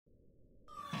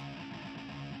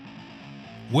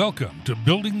Welcome to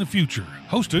Building the Future,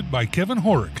 hosted by Kevin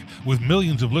Horick. With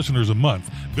millions of listeners a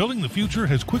month, Building the Future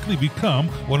has quickly become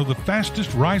one of the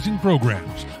fastest rising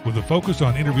programs, with a focus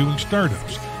on interviewing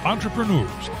startups,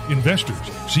 entrepreneurs, investors,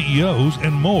 CEOs,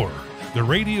 and more. The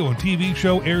radio and TV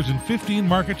show airs in 15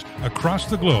 markets across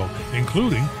the globe,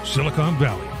 including Silicon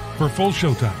Valley. For full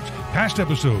showtimes, past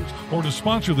episodes, or to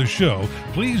sponsor the show,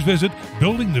 please visit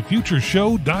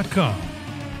buildingthefutureshow.com.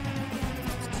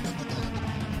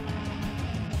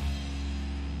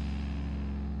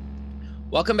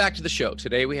 Welcome back to the show.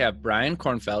 Today we have Brian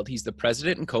Kornfeld. He's the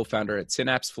president and co-founder at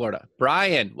Synapse Florida.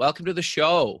 Brian, welcome to the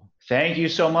show. Thank you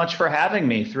so much for having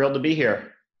me. Thrilled to be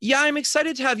here. Yeah, I'm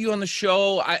excited to have you on the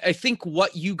show. I think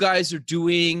what you guys are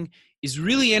doing is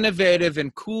really innovative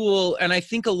and cool. And I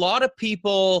think a lot of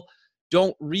people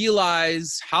don't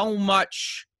realize how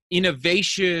much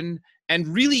innovation and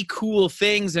really cool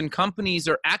things and companies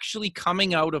are actually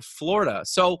coming out of Florida.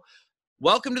 So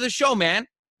welcome to the show, man.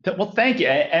 Well, thank you.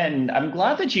 And I'm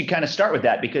glad that you kind of start with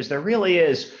that, because there really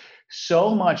is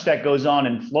so much that goes on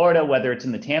in Florida, whether it's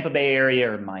in the Tampa Bay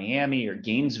area or Miami or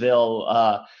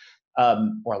Gainesville,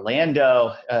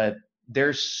 Orlando.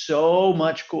 There's so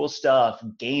much cool stuff: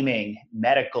 gaming,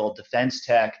 medical, defense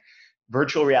tech,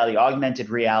 virtual reality,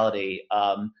 augmented reality.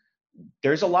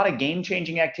 There's a lot of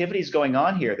game-changing activities going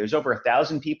on here. There's over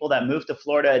 1,000 people that move to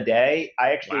Florida a day.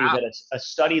 I actually did a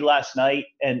study last night,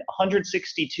 and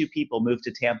 162 people move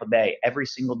to Tampa Bay every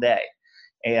single day.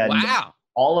 And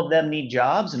all of them need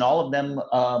jobs, and all of them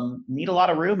need a lot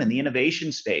of room in the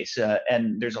innovation space.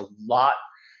 And there's a lot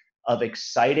of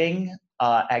exciting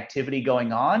activity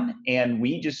going on, and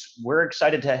we're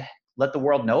excited to let the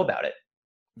world know about it.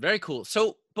 Very cool.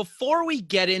 So before we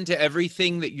get into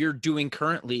everything that you're doing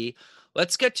currently,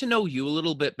 let's get to know you a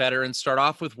little bit better and start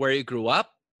off with where you grew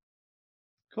up.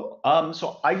 Cool.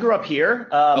 So I grew up here.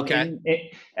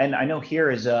 And I know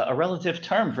here is a relative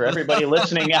term for everybody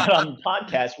listening out on the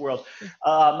podcast world.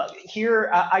 Here,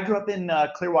 I grew up in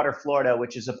Clearwater, Florida,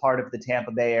 which is a part of the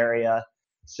Tampa Bay area.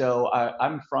 So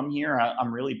I'm from here.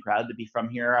 I'm really proud to be from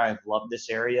here. I've loved this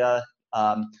area.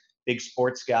 Big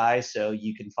sports guy, so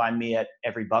you can find me at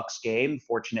every Bucks game,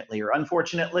 fortunately or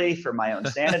unfortunately, for my own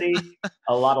sanity.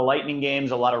 A lot of Lightning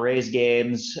games, a lot of Rays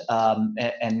games,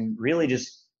 and really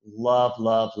just love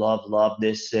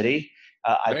this city.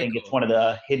 I think it's one of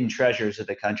the hidden treasures of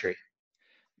the country.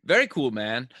 Very cool,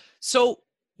 man. So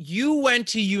you went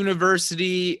to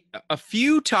university a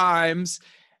few times.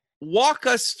 Walk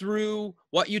us through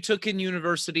what you took in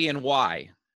university and why.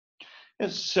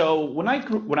 So when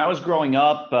I was growing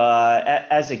up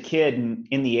as a kid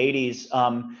in the 80s,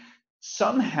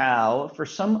 somehow, for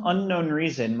some unknown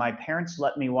reason, my parents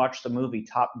let me watch the movie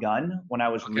Top Gun when I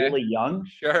was really young.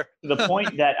 Sure. To the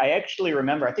point that I actually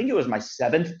remember, I think it was my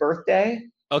 7th birthday.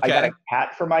 I got a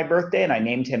cat for my birthday, and I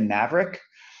named him Maverick.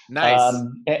 Nice.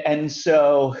 And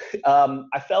so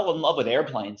I fell in love with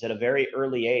airplanes at a very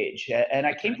early age. And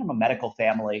I came from a medical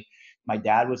family. My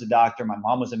dad was a doctor. My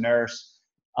mom was a nurse.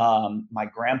 My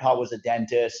grandpa was a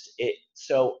dentist. It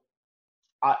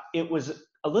was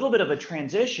a little bit of a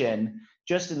transition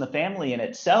just in the family in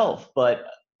itself, but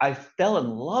I fell in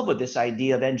love with this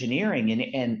idea of engineering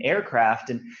and aircraft.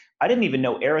 And I didn't even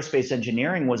know aerospace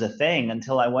engineering was a thing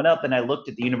until I went up and I looked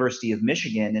at the University of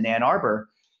Michigan in Ann Arbor,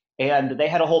 and they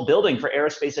had a whole building for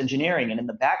aerospace engineering. And in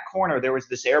the back corner, there was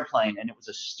this airplane, and it was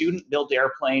a student-built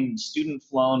airplane,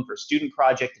 student-flown for a student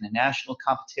project in a national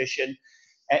competition.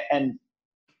 And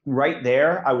right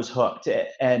there, I was hooked,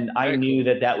 and I knew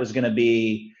that was going to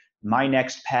be my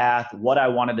next path, what I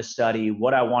wanted to study,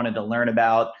 what I wanted to learn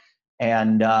about.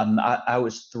 And I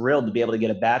was thrilled to be able to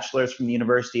get a bachelor's from the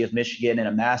University of Michigan and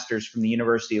a master's from the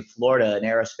University of Florida in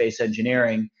aerospace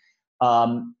engineering,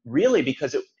 really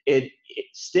because it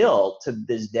still, to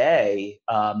this day,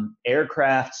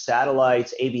 aircraft,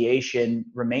 satellites, aviation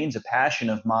remains a passion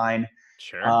of mine.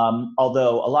 Sure.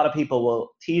 Although a lot of people will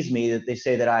tease me that they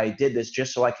say that I did this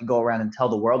just so I could go around and tell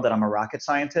the world that I'm a rocket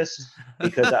scientist,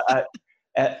 because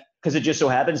because it just so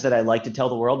happens that I like to tell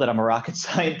the world that I'm a rocket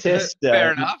scientist.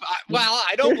 Fair enough.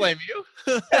 I don't blame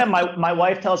you. And my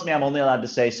wife tells me I'm only allowed to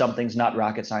say something's not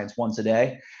rocket science once a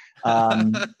day.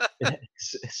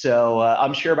 So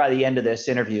I'm sure by the end of this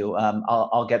interview,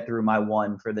 I'll get through my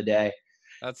one for the day.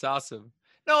 That's awesome.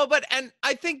 No, and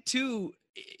I think too,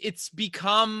 it's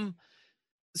become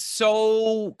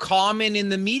so common in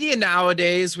the media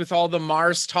nowadays with all the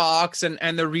Mars talks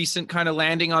and the recent kind of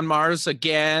landing on Mars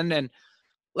again. And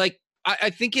like, I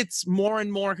think it's more and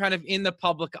more kind of in the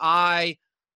public eye.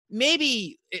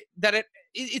 Maybe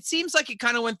it seems like it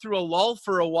kind of went through a lull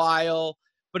for a while,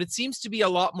 but it seems to be a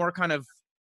lot more kind of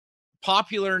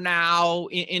popular now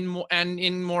in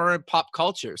more pop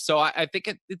culture. So I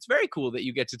think it's very cool that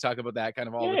you get to talk about that kind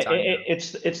of all Yeah, the time now.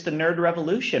 it's the nerd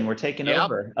revolution. We're taking Yep.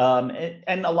 over,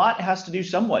 and a lot has to do,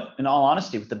 somewhat, in all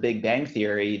honesty, with The Big Bang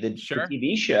Theory, the Sure.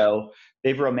 TV show.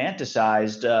 They've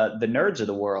romanticized the nerds of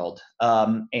the world,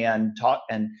 and taught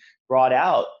and brought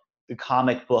out the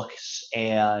comic books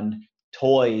and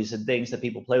toys and things that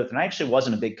people play with. And I actually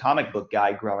wasn't a big comic book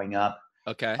guy growing up,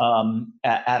 Okay.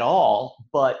 at all,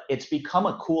 but it's become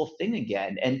a cool thing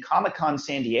again. And Comic-Con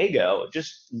San Diego,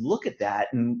 just look at that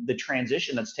and the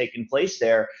transition that's taken place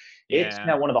there. It's Yeah.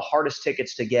 now one of the hardest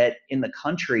tickets to get in the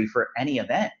country for any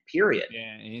event, period.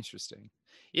 Yeah. Interesting.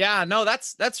 Yeah. No,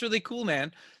 that's really cool,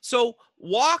 man. So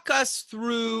walk us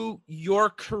through your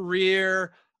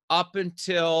career up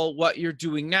until what you're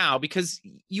doing now, because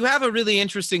you have a really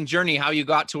interesting journey how you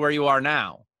got to where you are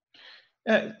now.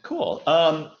 Cool.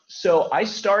 So I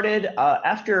started,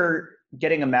 after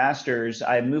getting a master's,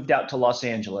 I moved out to Los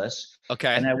Angeles, and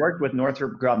Okay. I worked with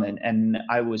Northrop Grumman, and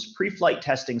I was pre-flight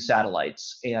testing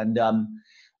satellites. And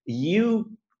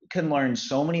you can learn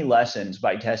so many lessons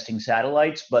by testing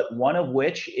satellites, but one of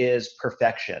which is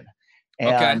perfection.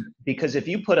 Okay. And because if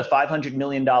you put a $500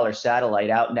 million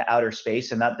satellite out into outer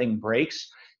space and that thing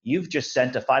breaks, you've just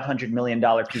sent a $500 million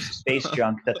piece of space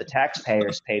junk that the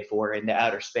taxpayers paid for into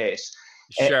outer space.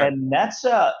 Sure. And that's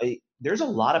there's a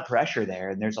lot of pressure there,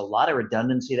 and there's a lot of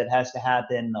redundancy that has to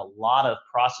happen, a lot of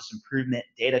process improvement,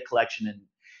 data collection, and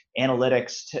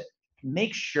analytics to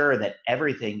make sure that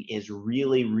everything is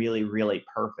really, really, really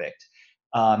perfect.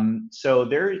 So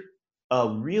there's a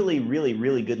really, really,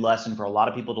 really good lesson for a lot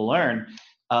of people to learn,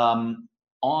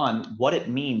 on what it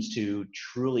means to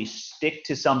truly stick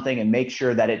to something and make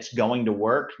sure that it's going to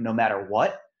work no matter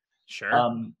what. Sure.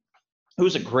 Um, it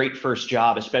was a great first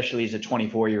job, especially as a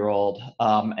 24-year-old.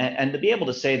 And to be able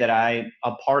to say that I'm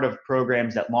a part of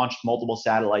programs that launched multiple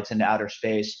satellites into outer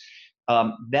space,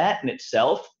 that in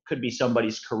itself could be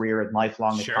somebody's career and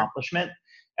lifelong Sure. accomplishment.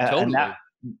 And Totally.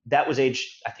 that was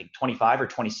age, I think, 25 or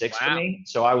 26 for Wow. me.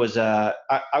 So I was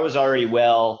already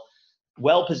well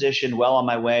positioned, well on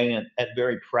my way, and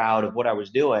very proud of what I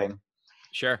was doing.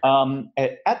 Sure.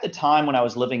 At the time when I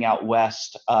was living out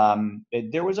west,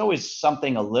 there was always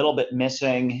something a little bit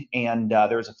missing, and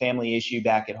there was a family issue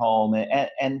back at home,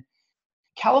 and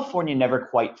California never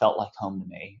quite felt like home to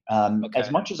me. As Okay.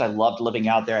 much as I loved living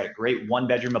out there, I had a great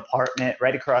one-bedroom apartment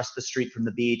right across the street from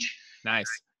the beach.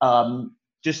 Nice.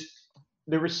 Just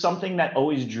there was something that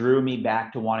always drew me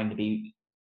back to wanting to be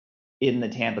in the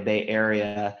Tampa Bay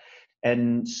area.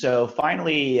 And so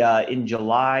finally, in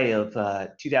July of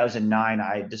 2009,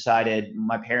 I decided,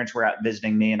 my parents were out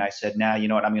visiting me, and I said, now, you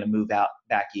know what, I'm going to move out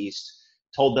back east.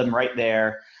 Told them right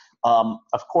there.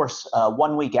 Of course,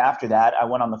 1 week after that, I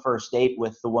went on the first date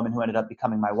with the woman who ended up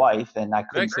becoming my wife, and I Very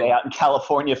couldn't stay cool. out in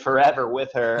California forever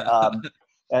with her.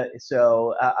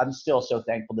 So I'm still so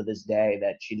thankful to this day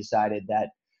that she decided that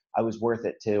I was worth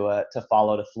it to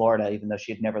follow to Florida, even though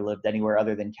she had never lived anywhere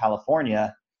other than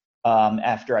California.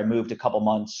 After I moved a couple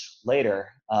months later,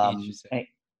 Interesting.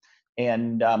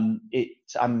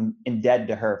 I'm indebted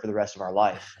to her for the rest of our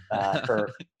life, for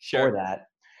Sure. that.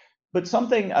 But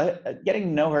something,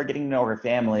 getting to know her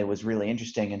family was really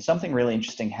interesting, and something really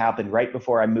interesting happened right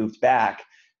before I moved back.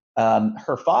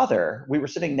 Her father, we were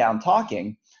sitting down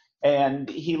talking, and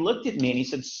he looked at me and he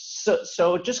said,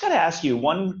 "So just got to ask you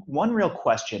one real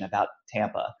question about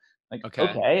Tampa." Like, Okay.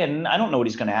 okay, and I don't know what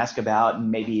he's going to ask about.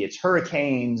 And maybe it's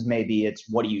hurricanes, maybe it's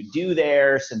what do you do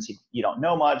there, since you don't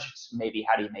know much. Maybe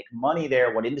how do you make money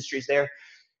there? What industry's there?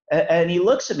 And he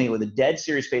looks at me with a dead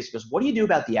serious face. He goes, "What do you do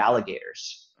about the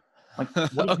alligators?" I'm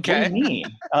like, what do you Okay. mean?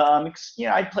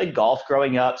 I played golf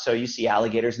growing up, so you see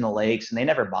alligators in the lakes, and they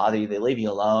never bother you. They leave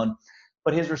you alone.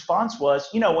 But his response was,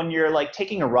 when you're like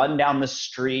taking a run down the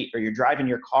street or you're driving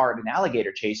your car and an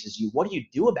alligator chases you, what do you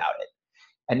do about it?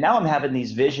 And now I'm having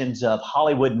these visions of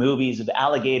Hollywood movies of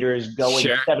alligators going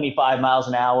Sure. 75 miles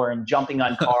an hour and jumping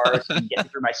on cars and getting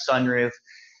through my sunroof.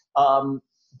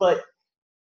 But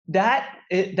that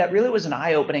really was an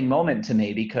eye-opening moment to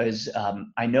me, because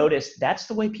I noticed that's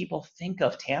the way people think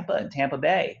of Tampa and Tampa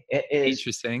Bay. It is,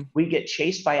 Interesting. we get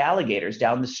chased by alligators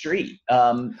down the street,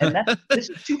 and this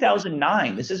is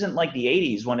 2009. This isn't like the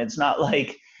 80s, when it's not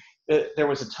like there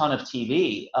was a ton of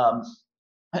TV.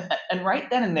 And right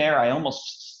then and there, I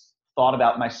almost thought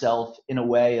about myself in a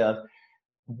way of,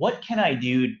 what can I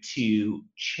do to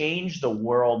change the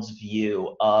world's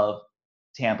view of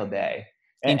Tampa Bay?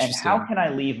 And how Interesting. can I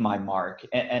leave my mark?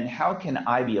 And how can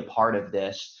I be a part of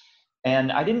this?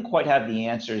 And I didn't quite have the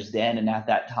answers then and at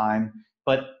that time.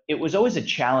 But it was always a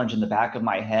challenge in the back of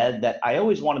my head that I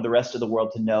always wanted the rest of the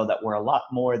world to know that we're a lot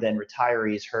more than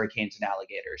retirees, hurricanes, and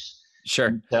alligators. Sure.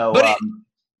 And so,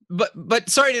 But but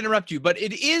sorry to interrupt you, but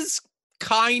it is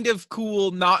kind of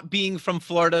cool not being from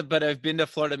Florida, but I've been to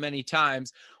Florida many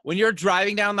times. When you're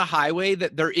driving down the highway,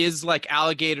 that there is like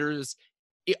alligators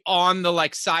on the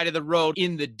like side of the road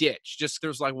in the ditch, just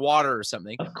there's like water or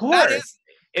something. of That course, is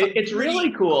it's pretty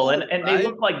really cool. cool, And they right?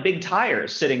 look like big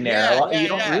tires sitting there. Yeah, yeah, You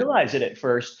don't yeah. realize it at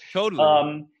first. Totally.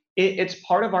 Um, it's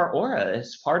part of our aura.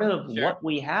 It's part of Sure. what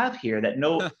we have here that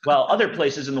well, other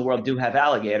places in the world do have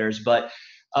alligators, but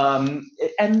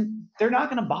and they're not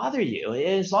going to bother you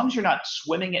as long as you're not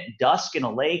swimming at dusk in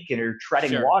a lake and you're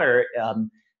treading Sure. water.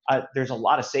 There's a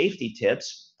lot of safety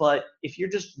tips, but if you're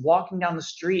just walking down the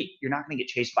street, you're not going to get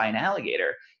chased by an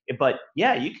alligator. But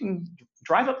yeah, you can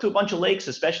drive up to a bunch of lakes,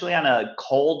 especially on a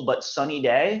cold but sunny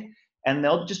day, and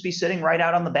they'll just be sitting right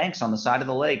out on the banks on the side of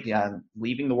the lake,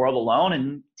 leaving the world alone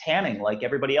and tanning like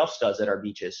everybody else does at our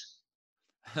beaches.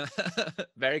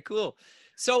 Very cool.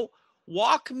 So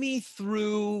walk me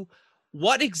through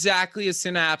what exactly is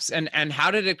Synapse and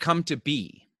how did it come to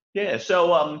be? Yeah,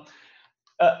 so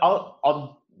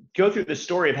I'll go through the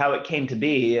story of how it came to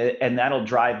be, and that'll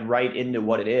drive right into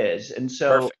what it is. And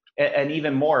so, Perfect. and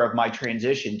even more of my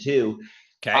transition too.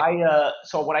 Okay.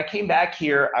 So when I came back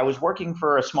here, I was working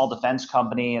for a small defense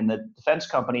company, and the defense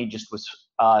company just was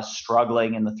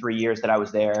struggling in the 3 years that I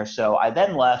was there. So I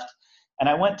then left, and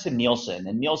I went to Nielsen,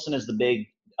 and Nielsen is the big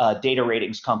data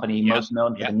ratings company, Yep. most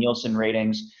known for Yep. the Nielsen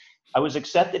ratings. I was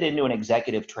accepted into an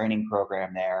executive training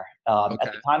program there. Okay.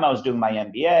 At the time, I was doing my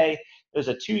MBA. It was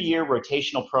a 2-year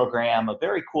rotational program, a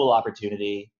very cool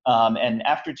opportunity. And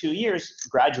after 2 years,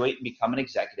 graduate and become an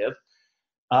executive.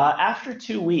 After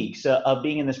 2 weeks of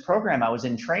being in this program, I was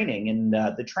in training, and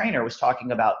the trainer was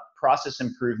talking about process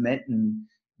improvement and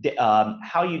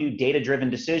how you do data-driven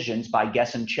decisions by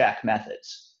guess and check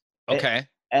methods. Okay.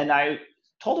 And I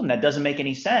told him that doesn't make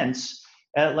any sense.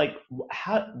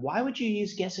 Why would you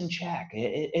use guess and check?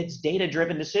 It's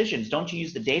data-driven decisions. Don't you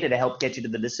use the data to help get you to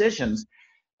the decisions?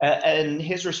 And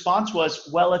his response was,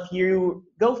 well, if you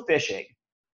go fishing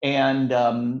and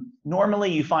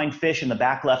normally you find fish in the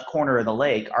back left corner of the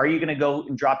lake, are you going to go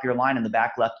and drop your line in the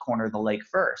back left corner of the lake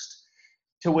first?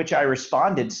 To which I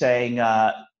responded saying,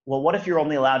 well, what if you're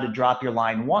only allowed to drop your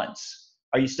line once?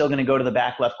 Are you still going to go to the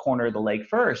back left corner of the lake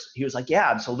first? He was like, yeah,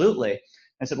 absolutely.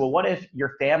 I said, well, what if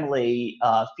your family,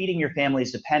 feeding your family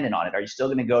is dependent on it? Are you still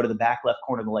going to go to the back left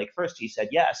corner of the lake first? He said,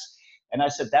 yes. And I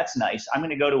said, that's nice. I'm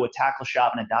going to go to a tackle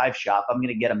shop and a dive shop. I'm going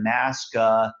to get a mask,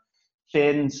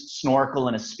 fins, snorkel,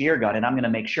 and a spear gun, and I'm going to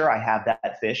make sure I have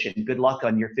that fish. And good luck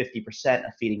on your 50%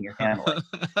 of feeding your family.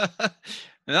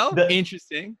 No,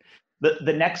 interesting.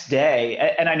 The next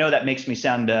day, and I know that makes me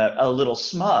sound a little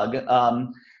smug,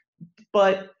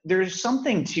 but there's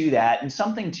something to that, and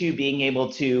something to being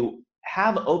able to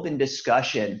have open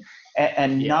discussion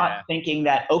and not thinking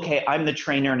that, okay, I'm the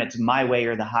trainer and it's my way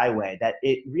or the highway. That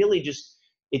it really just,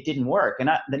 it didn't work. And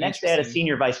the next day I had a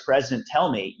senior vice president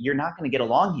tell me, you're not going to get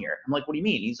along here. I'm like, what do you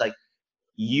mean? He's like,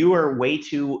 you are way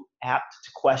too apt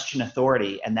to question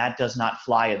authority, and that does not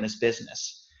fly in this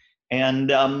business.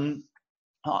 And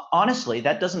honestly,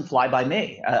 that doesn't fly by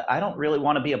me. I don't really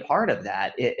want to be a part of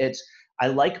that. I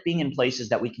like being in places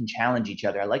that we can challenge each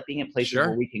other. I like being in places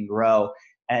where we can grow.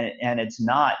 And it's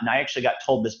not, and I actually got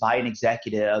told this by an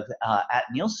executive at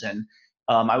Nielsen.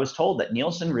 I was told that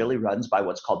Nielsen really runs by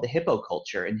what's called the HIPPO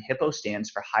culture, and HIPPO stands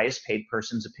for highest paid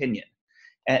person's opinion.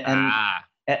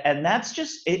 And that's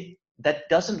just it. That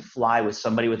doesn't fly with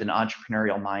somebody with an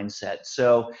entrepreneurial mindset.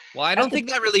 So, well, I don't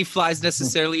think that really flies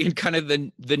necessarily in kind of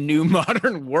the new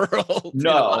modern world.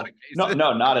 No,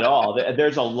 not at all.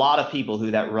 There's a lot of people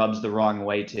who that rubs the wrong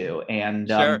way to, and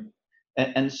sure.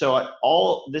 And so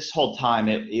all this whole time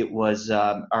it was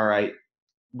all right.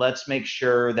 Let's make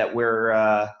sure that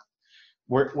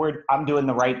I'm doing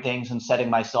the right things and setting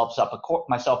myself up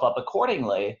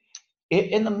accordingly.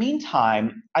 In the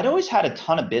meantime, I'd always had a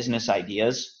ton of business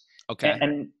ideas. Okay.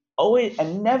 And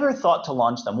never thought to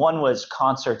launch them. One was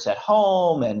concerts at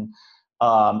home and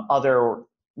other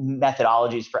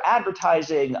methodologies for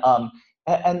advertising.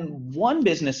 And one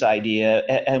business idea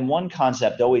and one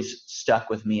concept always stuck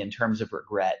with me in terms of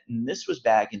regret. And this was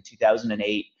back in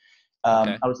 2008.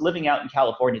 I was living out in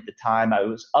California at the time. I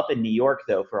was up in New York,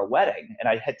 though, for a wedding. And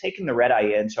I had taken the red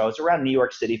eye in. So I was around New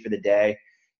York City for the day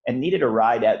and needed a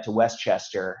ride out to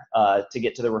Westchester to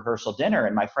get to the rehearsal dinner.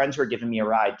 And my friends were giving me a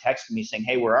ride, texting me saying,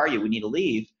 hey, where are you? We need to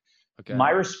leave. Okay.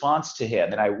 My response to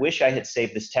him, and I wish I had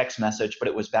saved this text message, but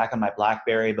it was back on my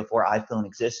BlackBerry before iPhone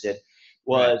existed,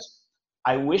 was,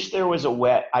 I wish there was a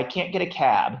way. I can't get a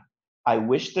cab. I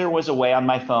wish there was a way on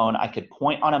my phone I could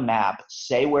point on a map,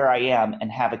 say where I am,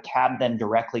 and have a cab then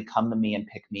directly come to me and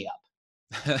pick me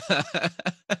up.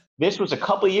 This was a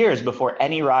couple years before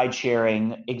any ride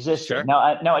sharing existed. Sure. Now,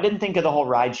 I didn't think of the whole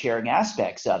ride sharing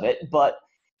aspects of it, but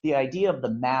the idea of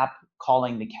the map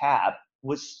calling the cab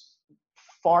was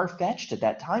far fetched at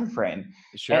that time frame.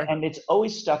 Sure. And it's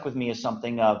always stuck with me as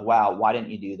something of, wow, why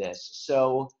didn't you do this?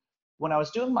 So when I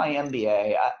was doing my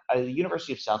MBA at the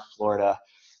University of South Florida,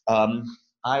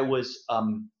 I was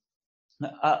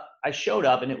I showed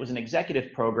up, and it was an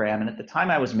executive program, and at the time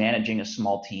I was managing a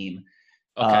small team.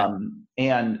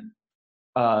 Okay.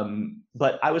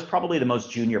 But I was probably the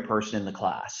most junior person in the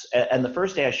class. And the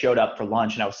first day I showed up for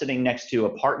lunch, and I was sitting next to a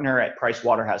partner at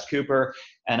PricewaterhouseCoopers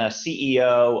and a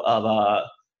CEO of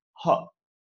a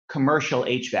commercial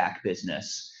HVAC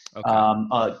business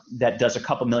that does a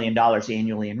couple $1 million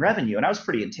annually in revenue. And I was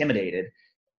pretty intimidated.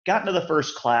 Got into the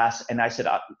first class, and I said,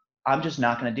 I'm just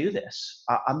not going to do this.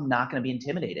 I'm not going to be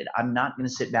intimidated. I'm not going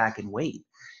to sit back and wait.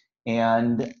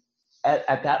 And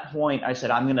at that point, I said,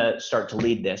 I'm going to start to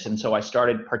lead this. And so I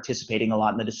started participating a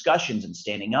lot in the discussions and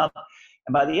standing up.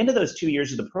 And by the end of those 2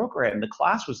 years of the program, the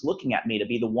class was looking at me to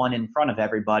be the one in front of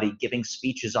everybody, giving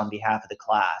speeches on behalf of the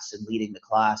class and leading the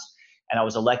class. And I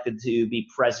was elected to be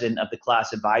president of the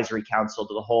class advisory council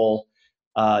to the whole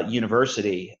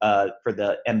university for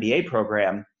the MBA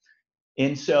program.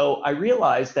 And so I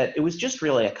realized that it was just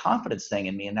really a confidence thing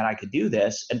in me and that I could do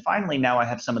this. And finally, now I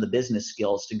have some of the business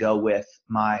skills to go with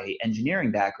my engineering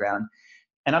background,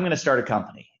 and I'm going to start a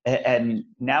company. And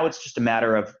now it's just a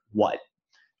matter of what.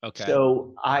 Okay.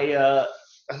 So I,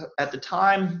 at the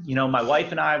time, my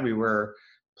wife and I, we were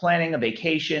planning a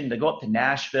vacation to go up to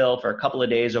Nashville for a couple of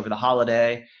days over the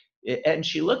holiday. And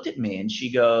she looked at me and she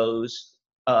goes,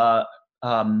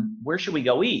 where should we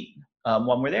go eat?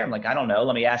 When we're there, I'm like, I don't know.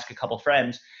 Let me ask a couple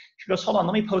friends. She goes, hold on,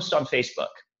 let me post on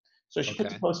Facebook. So she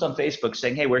puts a post on Facebook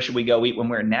saying, hey, where should we go eat when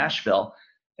we're in Nashville?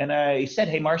 And I said,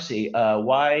 hey, Marcy,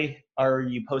 why are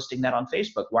you posting that on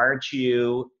Facebook? Why aren't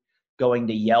you going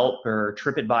to Yelp or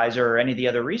TripAdvisor or any of the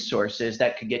other resources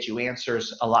that could get you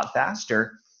answers a lot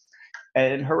faster?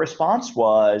 And her response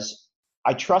was,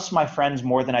 I trust my friends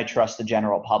more than I trust the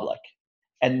general public.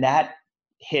 And that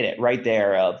hit it right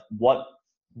there of what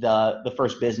the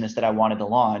first business that I wanted to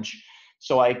launch.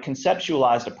 So I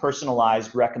conceptualized a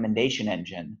personalized recommendation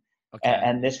engine.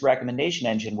 And this recommendation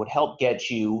engine would help get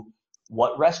you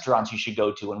what restaurants you should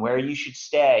go to and where you should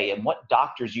stay and what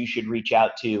doctors you should reach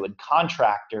out to and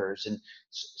contractors and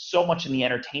so much in the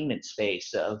entertainment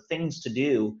space of things to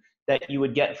do that you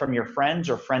would get from your friends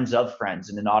or friends of friends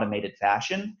in an automated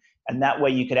fashion. And that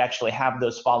way you could actually have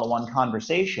those follow-on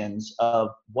conversations of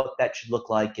what that should look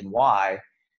like and why,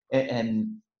 and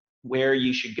where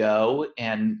you should go,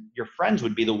 and your friends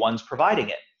would be the ones providing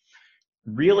it.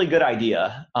 Really good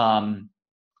idea.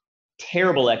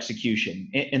 Terrible execution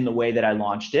in the way that I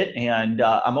launched it. And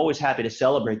I'm always happy to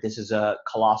celebrate this as a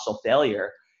colossal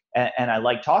failure. And I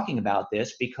like talking about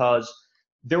this because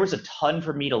there was a ton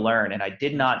for me to learn, and I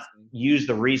did not use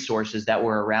the resources that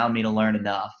were around me to learn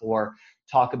enough or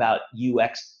talk about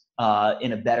UX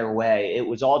in a better way. It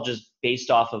was all just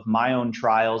based off of my own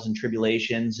trials and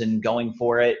tribulations and going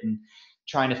for it and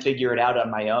trying to figure it out on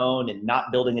my own and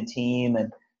not building a team.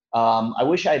 And I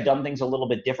wish I had done things a little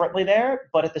bit differently there,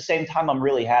 but at the same time, I'm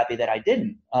really happy that I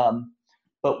didn't.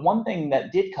 But one thing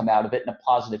that did come out of it in a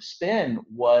positive spin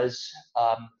was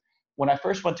when I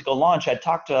first went to go launch, I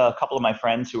talked to a couple of my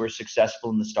friends who were successful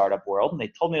in the startup world, and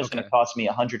they told me it was going to cost me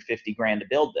 $150,000 to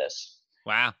build this.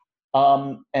 Wow.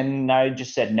 And I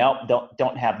just said, nope,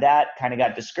 don't have that. Kind of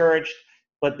got discouraged.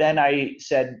 But then I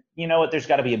said, you know what, there's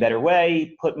got to be a better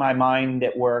way, put my mind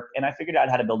at work, and I figured out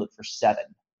how to build it for $7.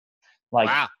 Like,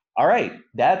 wow. All right,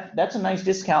 that's a nice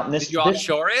discount. And did you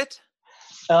offshore it?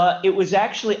 It was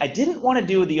actually, I didn't want to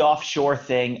do the offshore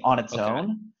thing on its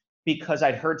own because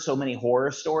I'd heard so many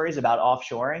horror stories about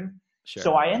offshoring. Sure.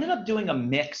 So I ended up doing a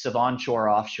mix of onshore,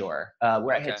 offshore,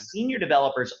 where I had senior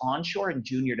developers onshore and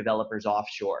junior developers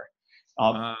offshore.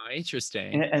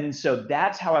 Interesting. And so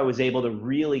that's how I was able to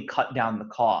really cut down the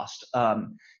cost,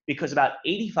 because about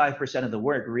 85% of the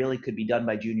work really could be done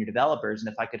by junior developers.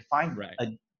 And if I could find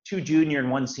two junior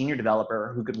and one senior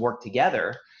developer who could work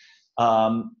together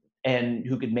and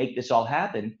who could make this all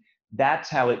happen, that's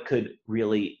how it could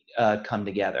really come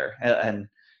together. And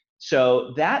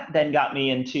so that then got me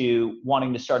into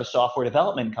wanting to start a software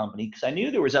development company because I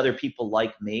knew there was other people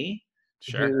like me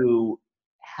who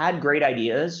had great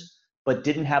ideas but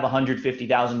didn't have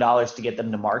 $150,000 to get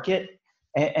them to market.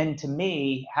 And to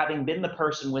me, having been the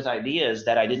person with ideas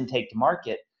that I didn't take to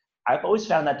market, I've always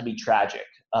found that to be tragic,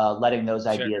 letting those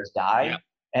ideas die.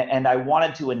 And I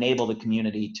wanted to enable the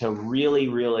community to really,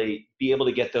 really be able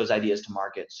to get those ideas to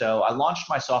market. So I launched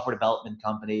my software development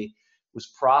company, was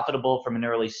profitable from an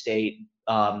early state,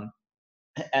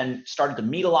 and started to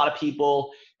meet a lot of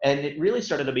people. And it really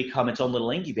started to become its own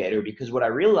little incubator, because what I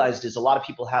realized is a lot of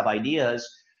people have ideas,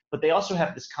 but they also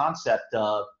have this concept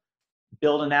of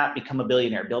build an app, become a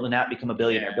billionaire, build an app, become a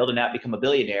billionaire, build an app, become a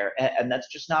billionaire. And that's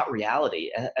just not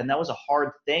reality. And that was a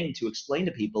hard thing to explain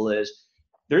to people, is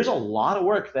there's a lot of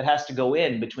work that has to go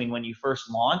in between when you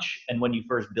first launch and when you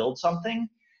first build something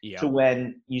to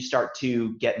when you start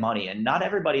to get money. And not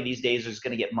everybody these days is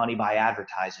going to get money by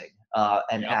advertising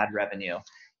and ad revenue.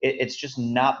 It's just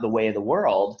not the way of the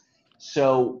world.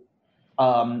 So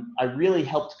I really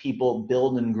helped people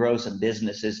build and grow some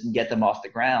businesses and get them off the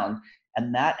ground.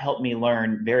 And that helped me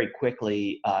learn very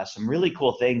quickly some really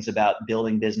cool things about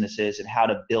building businesses and how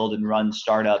to build and run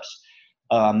startups,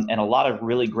 and a lot of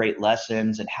really great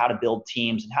lessons and how to build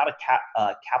teams and how to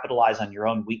capitalize on your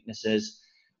own weaknesses.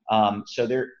 So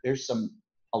there's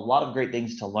a lot of great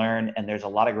things to learn, and there's a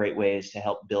lot of great ways to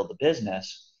help build the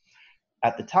business.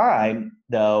 At the time,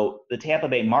 though, the Tampa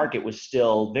Bay market was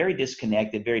still very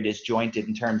disconnected, very disjointed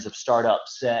in terms of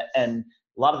startups. And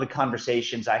a lot of the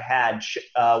conversations I had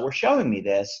were showing me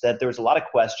this, that there was a lot of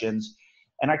questions.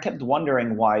 And I kept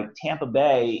wondering why Tampa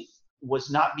Bay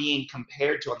was not being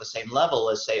compared to on the same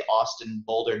level as, say, Austin,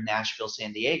 Boulder, Nashville,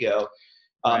 San Diego.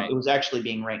 It was actually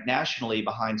being ranked nationally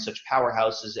behind such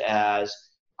powerhouses as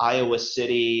Iowa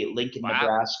City, Lincoln,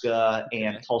 Nebraska,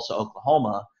 and Tulsa,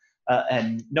 Oklahoma.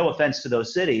 And no offense to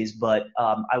those cities, but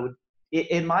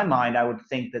in my mind, I would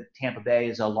think that Tampa Bay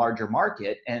is a larger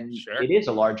market, and it is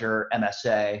a larger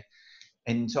MSA.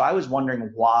 And so I was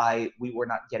wondering why we were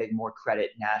not getting more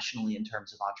credit nationally in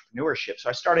terms of entrepreneurship.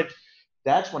 So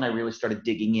that's when I really started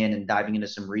digging in and diving into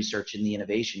some research in the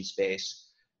innovation space,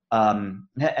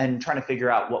 and trying to figure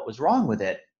out what was wrong with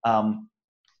it.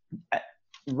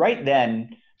 Right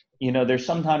then, there's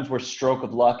sometimes where stroke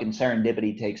of luck and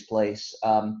serendipity takes place.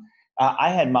 I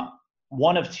had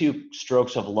one of two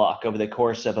strokes of luck over the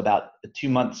course of about a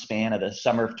 2-month span of the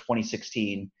summer of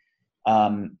 2016,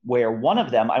 where one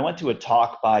of them, I went to a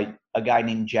talk by a guy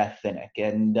named Jeff Finnick.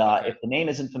 And if the name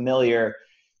isn't familiar,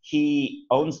 he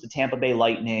owns the Tampa Bay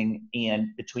Lightning, and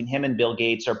between him and Bill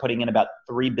Gates are putting in about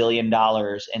 $3 billion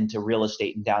into real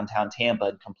estate in downtown Tampa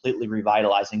and completely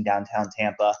revitalizing downtown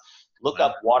Tampa. Look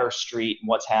up Water Street and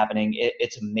what's happening.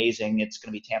 It's amazing. It's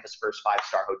going to be Tampa's first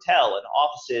 5-star hotel and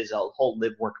offices, a whole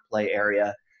live, work, play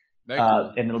area.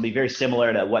 Cool. And it'll be very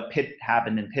similar to what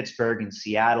happened in Pittsburgh and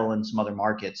Seattle and some other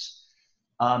markets.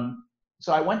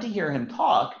 So I went to hear him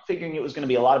talk, figuring it was going to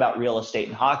be a lot about real estate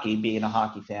and hockey, being a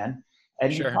hockey fan.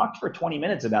 And he talked for 20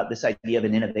 minutes about this idea of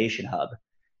an innovation hub.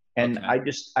 And I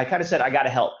kind of said, I got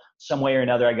to help some way or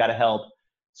another. I got to help.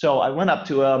 So I went up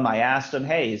to him, I asked him,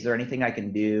 hey, is there anything I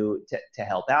can do to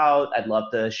help out? I'd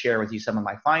love to share with you some of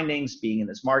my findings being in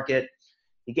this market.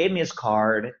 He gave me his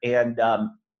card. And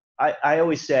I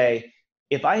always say,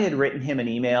 if I had written him an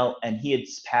email and he had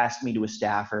passed me to a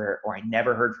staffer, or I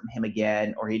never heard from him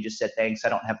again, or he just said, thanks, I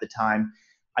don't have the time,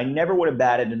 I never would have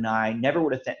batted an eye, never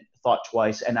would have thought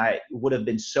twice. And I would have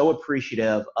been so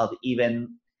appreciative of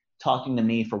even talking to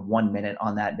me for 1 minute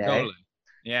on that day. Totally.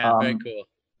 Yeah, very cool.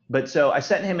 But so I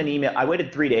sent him an email. I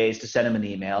waited 3 days to send him an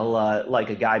email, like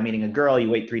a guy meeting a girl. You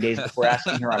wait 3 days before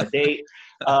asking her on a date.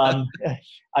 I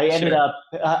ended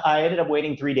up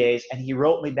waiting 3 days, and he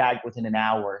wrote me back within an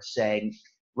hour saying,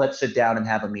 let's sit down and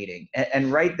have a meeting. And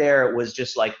right there, it was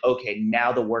just like, okay,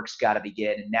 now the work's got to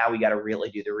begin, and now we got to really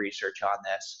do the research on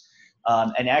this.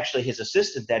 And actually, his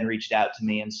assistant then reached out to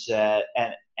me and said,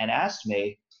 and asked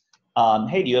me,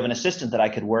 hey, do you have an assistant that I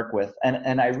could work with?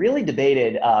 And I really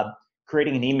debated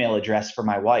creating an email address for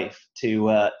my wife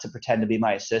to pretend to be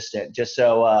my assistant, just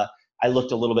so I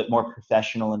looked a little bit more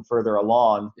professional and further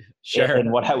along in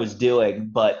what I was doing.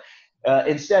 But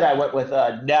instead, I went with,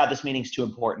 nah, this meeting's too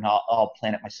important. I'll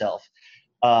plan it myself.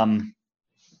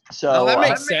 So that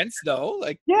makes sense, though.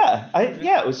 Like,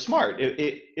 it was smart.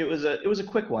 It was a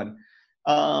quick one.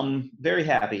 Very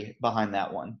happy behind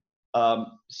that one.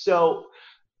 So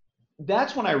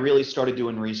that's when I really started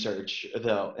doing research,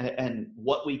 though, and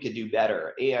what we could do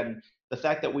better. And the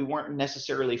fact that we weren't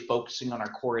necessarily focusing on our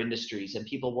core industries, and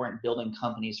people weren't building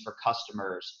companies for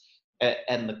customers,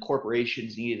 and the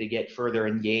corporations needed to get further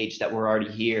engaged that were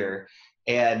already here.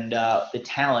 And the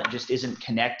talent just isn't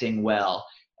connecting well,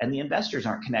 and the investors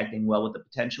aren't connecting well with the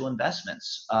potential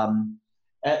investments.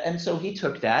 And so he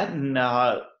took that and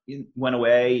went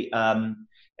away.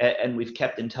 And we've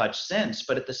kept in touch since.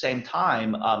 But at the same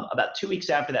time, about 2 weeks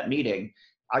after that meeting,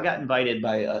 I got invited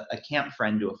by a camp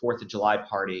friend to a 4th of July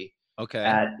party Okay.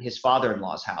 at his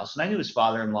father-in-law's house. And I knew his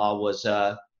father-in-law was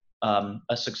a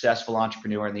successful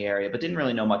entrepreneur in the area, but didn't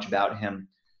really know much about him.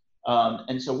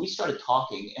 And so we started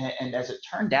talking, and as it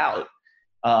turned out,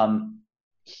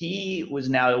 he was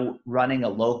now running a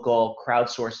local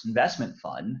crowdsourced investment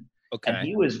fund. And Okay.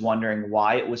 he was wondering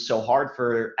why it was so hard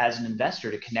for, as an investor,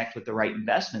 to connect with the right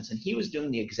investments. And he was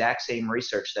doing the exact same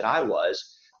research that I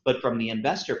was, but from the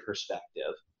investor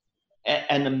perspective.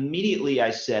 And immediately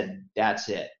I said, that's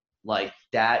it. Like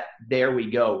that, there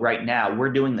we go. Right now,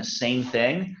 we're doing the same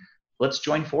thing. Let's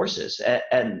join forces.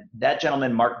 And that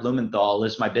gentleman, Mark Blumenthal,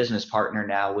 is my business partner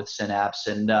now with Synapse.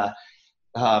 And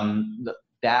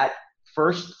that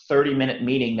first 30-minute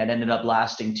meeting that ended up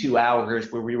lasting 2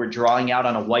 hours, where we were drawing out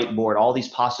on a whiteboard all these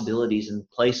possibilities and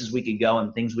places we could go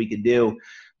and things we could do,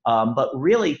 but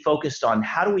really focused on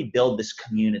how do we build this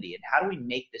community and how do we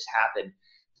make this happen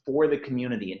for the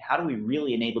community, and how do we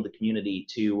really enable the community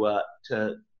to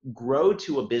grow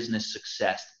to a business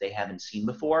success that they haven't seen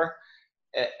before.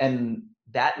 And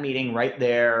that meeting right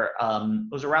there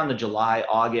was around the July,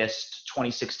 August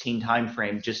 2016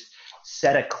 timeframe, just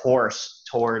set a course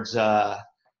towards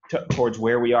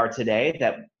where we are today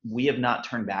that we have not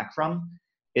turned back from.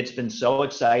 It's been so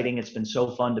exciting. It's been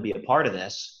so fun to be a part of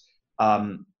this.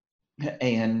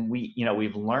 And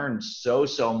we've learned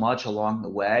so much along the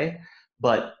way.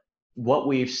 But what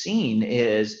we've seen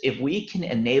is if we can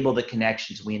enable the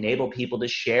connections, we enable people to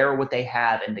share what they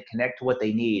have and to connect to what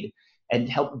they need and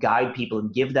help guide people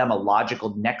and give them a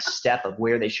logical next step of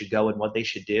where they should go and what they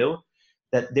should do,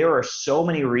 that there are so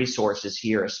many resources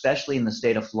here, especially in the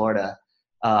state of Florida,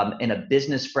 in a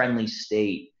business-friendly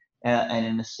state, and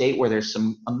in a state where there's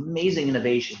some amazing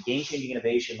innovation, game-changing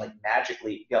innovation, like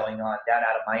magically going on down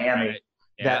out of Miami, Right.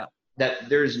 Yeah. that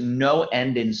there's no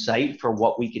end in sight for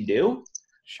what we can do.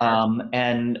 Sure.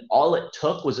 And all it's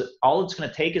going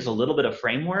to take is a little bit of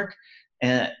framework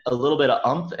and a little bit of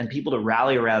oomph and people to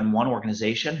rally around one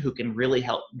organization who can really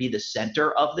help be the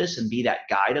center of this and be that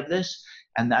guide of this.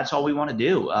 And that's all we want to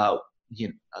do.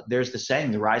 There's the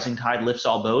saying, the rising tide lifts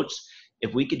all boats.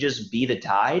 If we could just be the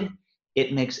tide,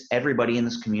 it makes everybody in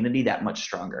this community that much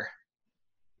stronger.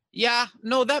 Yeah,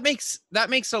 no, that makes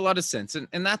a lot of sense.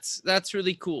 And that's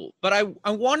really cool. But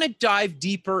I want to dive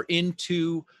deeper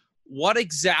into what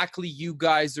exactly you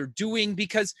guys are doing,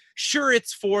 because sure,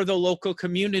 it's for the local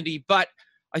community, but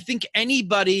I think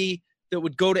anybody that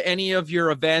would go to any of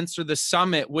your events or the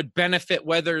summit would benefit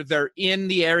whether they're in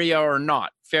the area or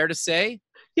not. Fair to say?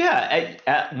 Yeah,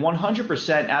 at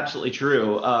 100%, absolutely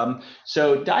true.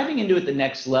 So diving into it the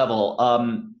next level,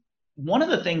 one of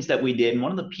the things that we did, and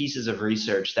one of the pieces of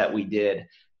research that we did,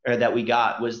 or that we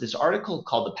got, was this article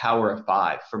called The Power of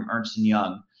Five from Ernst &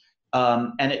 Young.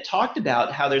 And it talked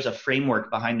about how there's a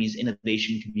framework behind these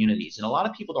innovation communities. And a lot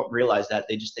of people don't realize that.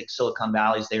 They just think Silicon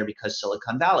Valley's there because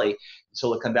Silicon Valley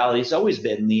has always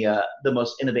been the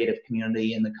most innovative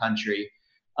community in the country.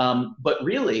 But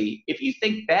really, if you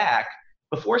think back,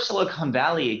 before Silicon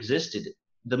Valley existed,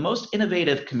 the most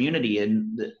innovative community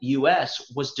in the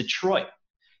US was Detroit.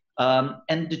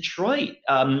 And Detroit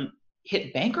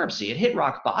hit bankruptcy. It hit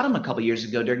rock bottom a couple years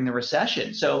ago during the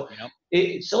recession. So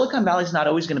Silicon Valley is not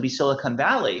always going to be Silicon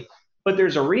Valley, but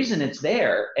there's a reason it's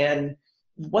there. And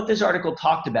what this article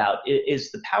talked about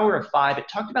is the power of five. It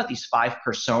talked about these five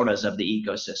personas of the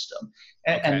ecosystem,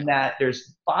 and that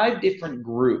there's five different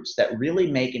groups that really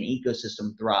make an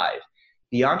ecosystem thrive: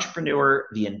 the entrepreneur,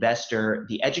 the investor,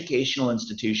 the educational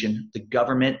institution, the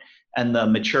government, and the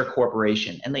mature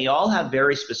corporation. And they all have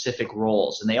very specific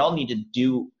roles, and they all need to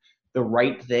do the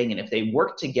right thing. And if they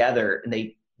work together,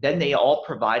 and then they all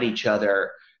provide each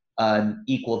other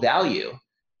equal value.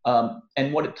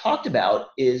 And what it talked about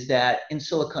is that in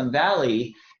Silicon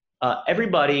Valley,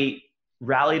 everybody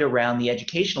rallied around the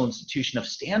educational institution of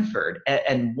Stanford.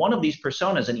 And one of these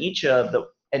personas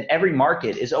in every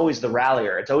market is always the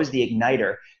rallier. It's always the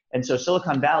igniter. And so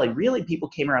Silicon Valley, really people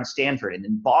came around Stanford. And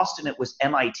in Boston, it was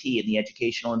MIT and the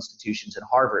educational institutions, and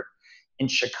Harvard. In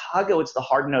Chicago, it's the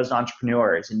hard-nosed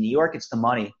entrepreneurs. In New York, it's the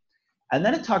money. And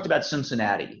then it talked about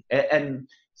Cincinnati. And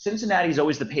Cincinnati is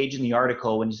always the page in the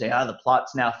article when you say, the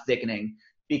plot's now thickening,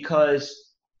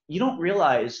 because you don't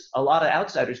realize, a lot of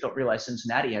outsiders don't realize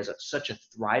Cincinnati has such a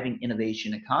thriving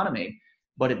innovation economy,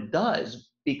 but it does,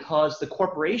 because the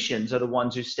corporations are the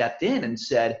ones who stepped in and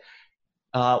said,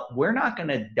 we're not going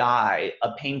to die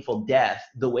a painful death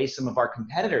the way some of our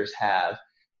competitors have.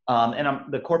 And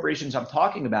the corporations I'm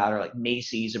talking about are like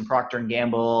Macy's and Procter &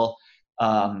 Gamble,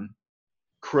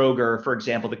 Kroger, for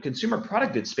example. The consumer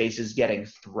product goods space is getting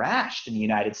thrashed in the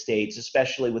United States,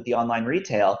 especially with the online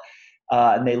retail.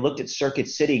 And they looked at Circuit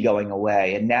City going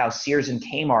away, and now Sears and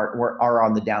Kmart are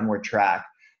on the downward track.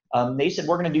 they said,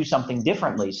 we're going to do something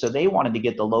differently. So they wanted to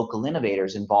get the local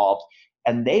innovators involved,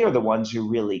 and they are the ones who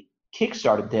really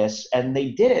kickstarted this. And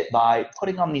they did it by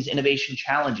putting on these innovation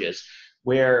challenges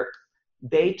where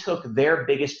they took their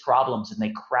biggest problems and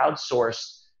they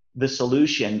crowdsourced the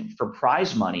solution for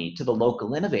prize money to the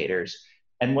local innovators.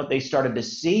 And what they started to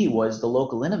see was the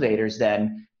local innovators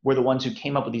then were the ones who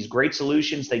came up with these great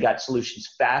solutions. They got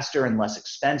solutions faster and less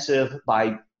expensive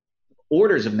by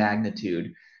orders of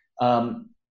magnitude.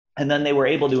 And then they were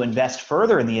able to invest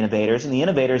further in the innovators, and the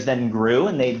innovators then grew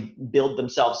and they built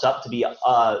themselves up to be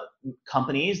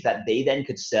companies that they then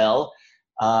could sell.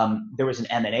 There was an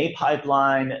M&A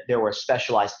pipeline. There were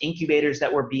specialized incubators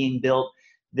that were being built.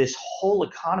 This whole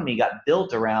economy got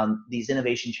built around these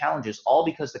innovation challenges, all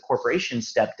because the corporations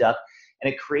stepped up,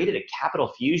 and it created a capital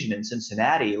fusion in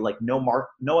Cincinnati like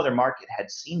no other market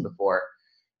had seen before.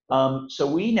 So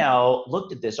we now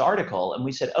looked at this article and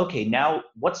we said, okay, now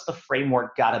what's the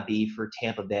framework got to be for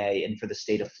Tampa Bay and for the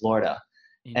state of Florida?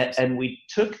 And we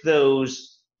took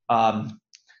those 5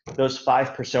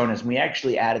 personas and we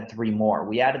actually added 3 more.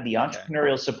 We added the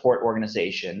entrepreneurial support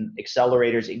organization,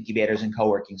 accelerators, incubators, and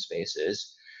co-working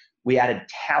spaces. We added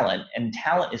talent, and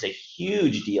talent is a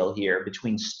huge deal here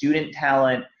between student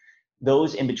talent,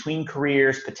 those in between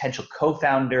careers, potential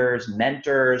co-founders,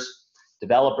 mentors,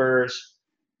 developers,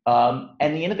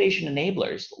 and the innovation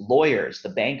enablers, lawyers, the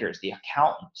bankers, the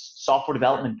accountants, software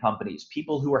development companies,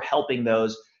 people who are helping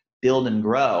those build and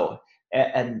grow.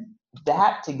 And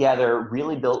that together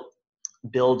really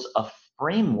builds a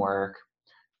framework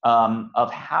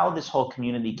of how this whole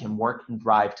community can work and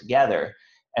thrive together.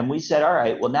 And we said, all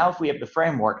right, well, now if we have the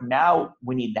framework, now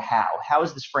we need the how. How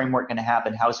is this framework going to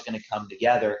happen? How is it going to come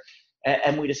together?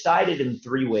 And we decided in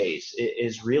 3 ways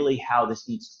is really how this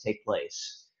needs to take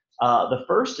place. The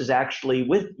first is actually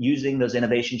with using those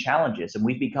innovation challenges, and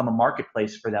we've become a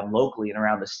marketplace for them locally and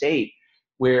around the state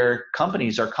where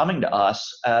companies are coming to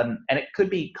us, and it could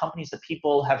be companies that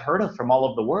people have heard of from all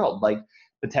over the world. Like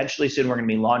potentially soon we're going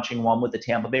to be launching one with the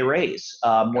Tampa Bay Rays.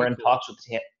 We're in talks with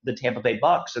the Tampa Bay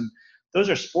Bucks, and those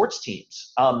are sports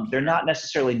teams. They're not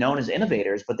necessarily known as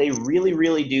innovators, but they really,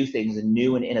 really do things in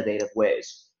new and innovative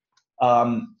ways.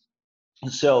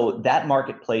 So that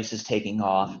marketplace is taking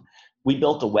off. We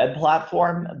built a web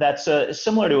platform that's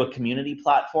similar to a community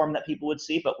platform that people would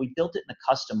see, but we built it in a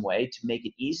custom way to make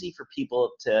it easy for people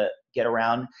to get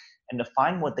around and to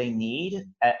find what they need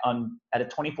at a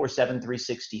 24/7,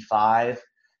 365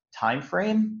 time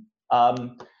frame,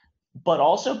 but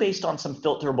also based on some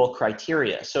filterable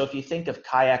criteria. So if you think of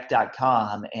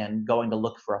kayak.com and going to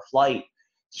look for a flight,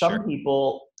 some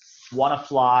people want to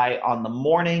fly on the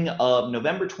morning of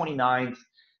November 29th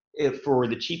for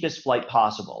the cheapest flight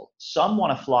possible. Some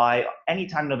want to fly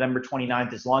anytime November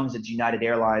 29th as long as it's United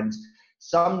Airlines.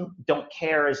 Some don't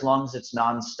care as long as it's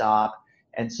nonstop.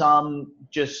 And some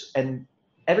and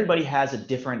everybody has a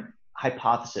different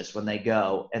hypothesis when they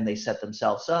go and they set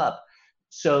themselves up.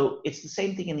 So it's the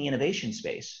same thing in the innovation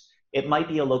space. It might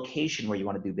be a location where you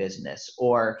want to do business,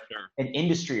 or an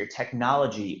industry or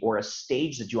technology, or a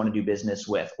stage that you want to do business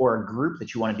with, or a group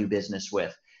that you want to do business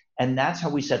with. And that's how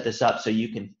we set this up. So you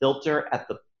can filter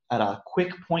at a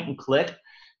quick point and click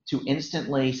to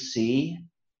instantly see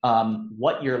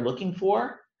what you're looking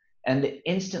for and to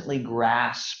instantly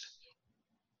grasp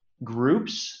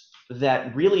groups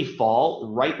that really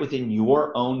fall right within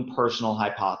your own personal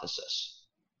hypothesis.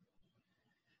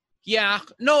 Yeah,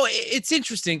 no, it's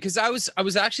interesting because I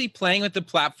was actually playing with the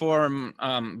platform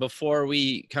before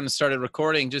we kind of started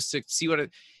recording just to see what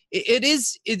it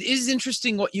is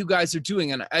interesting what you guys are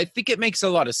doing, and I think it makes a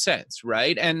lot of sense,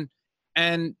 right?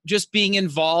 And just being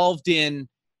involved in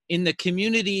the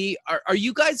community. Are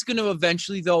you guys going to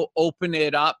eventually though open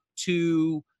it up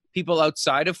to people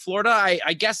outside of Florida?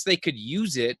 I guess they could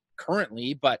use it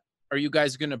currently, but are you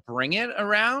guys going to bring it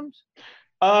around?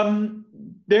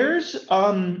 There's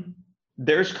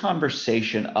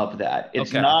conversation of that.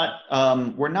 It's not,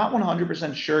 we're not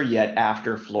 100% sure yet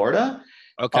after Florida.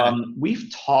 Okay.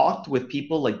 We've talked with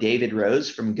people like David Rose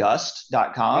from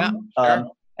Gust.com,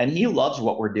 and he loves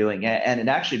what we're doing, and it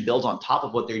actually builds on top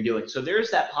of what they're doing. So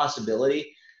there's that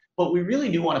possibility, but we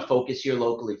really do want to focus here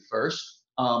locally first,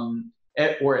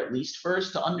 or at least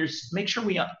first to make sure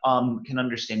we can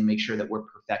understand and make sure that we're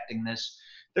perfecting this.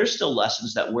 There's still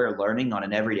lessons that we're learning on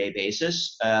an everyday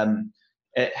basis,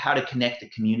 how to connect the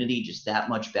community just that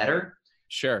much better.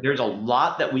 Sure. There's a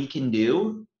lot that we can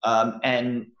do,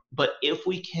 but if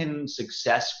we can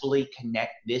successfully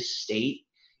connect this state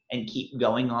and keep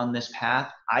going on this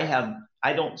path,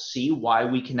 I don't see why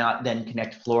we cannot then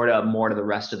connect Florida more to the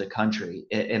rest of the country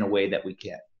in a way that we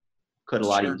could a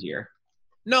lot easier.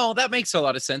 No, that makes a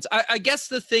lot of sense. I guess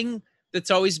the thing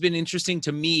that's always been interesting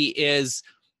to me is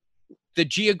the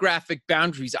geographic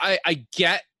boundaries. I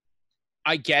get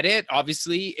it.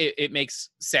 Obviously, it makes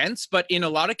sense. But in a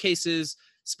lot of cases,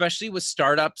 especially with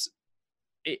startups,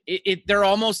 they're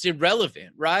almost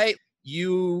irrelevant, right?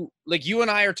 You and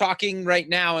I are talking right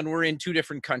now, and we're in two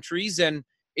different countries, and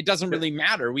it doesn't really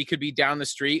matter. We could be down the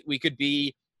street. We could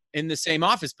be in the same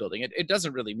office building. It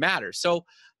doesn't really matter. So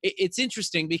it's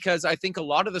interesting because I think a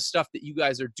lot of the stuff that you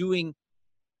guys are doing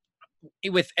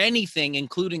with anything,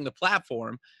 including the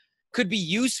platform, could be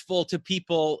useful to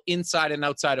people inside and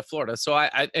outside of Florida. So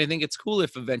I think it's cool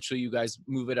if eventually you guys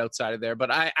move it outside of there.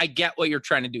 But I get what you're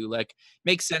trying to do. Like,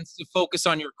 makes sense to focus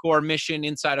on your core mission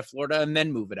inside of Florida and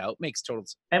then move it out. Makes total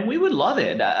sense. And we would love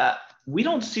it. We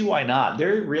don't see why not.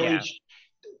 They're really, Yeah.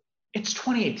 It's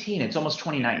 2018. It's almost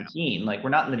 2019. Like, we're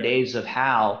not in the days of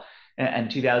HAL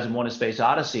and 2001: A Space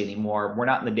Odyssey anymore. We're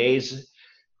not in the days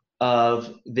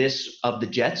of the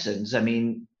Jetsons. I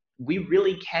mean, we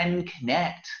really can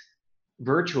connect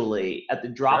virtually at the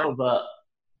drop of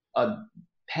a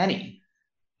penny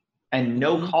and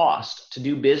no cost to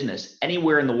do business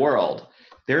anywhere in the world.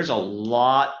 There's a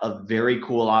lot of very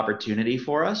cool opportunity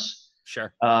for us.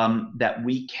 Sure. That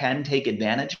we can take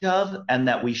advantage of and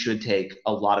that we should take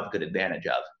a lot of good advantage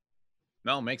of.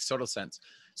 No, it makes total sense.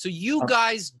 So you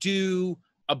guys do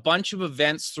a bunch of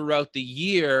events throughout the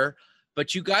year,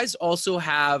 but you guys also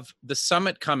have the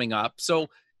summit coming up. So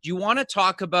do you want to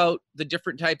talk about the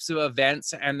different types of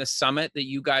events and the summit that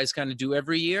you guys kind of do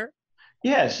every year?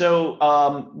 Yeah,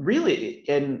 so really,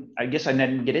 and I guess I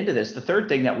didn't get into this, the third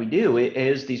thing that we do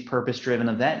is these purpose-driven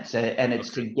events, and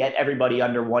it's to get everybody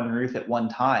under one roof at one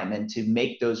time and to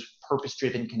make those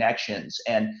purpose-driven connections.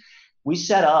 And we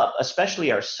set up,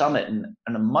 especially our summit, in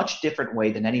a much different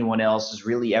way than anyone else has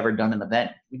really ever done an event.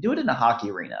 We do it in a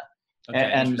hockey arena.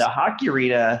 And the hockey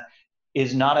arena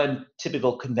is not a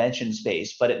typical convention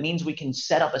space, but it means we can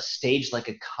set up a stage like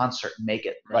a concert, make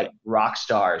it like rock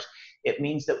stars. It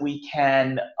means that we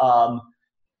can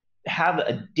have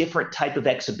a different type of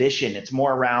exhibition. It's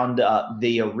more around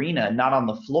the arena, not on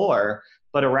the floor,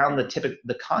 but around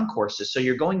the concourses. So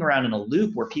you're going around in a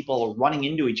loop where people are running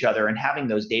into each other and having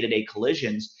those day-to-day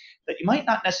collisions that you might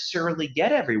not necessarily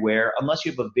get everywhere unless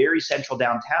you have a very central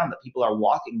downtown that people are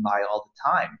walking by all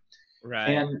the time. Right.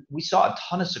 And we saw a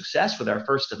ton of success with our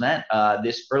first event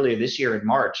earlier this year in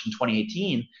March in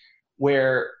 2018,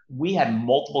 where we had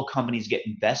multiple companies get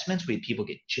investments. We had people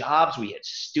get jobs. We had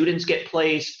students get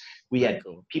placed. We had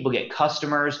people get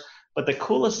customers. But the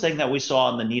coolest thing that we saw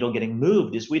on the needle getting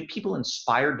moved is we had people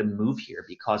inspired to move here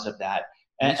because of that.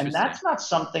 And that's not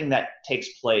something that takes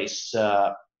place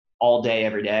all day,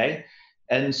 every day.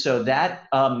 And so that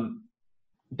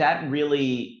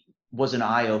really was an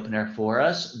eye-opener for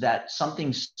us, that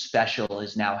something special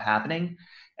is now happening.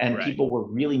 And people were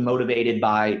really motivated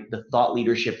by the thought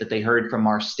leadership that they heard from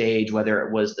our stage, whether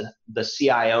it was the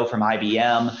CIO from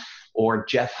IBM or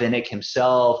Jeff Vinnick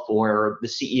himself, or the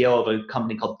CEO of a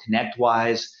company called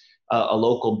ConnectWise, a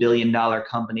local billion-dollar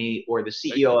company, or the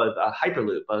CEO of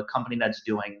Hyperloop, a company that's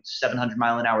doing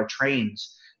 700-mile-an-hour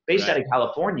trains based out of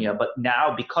California. But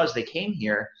now, because they came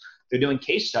here, they're doing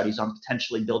case studies on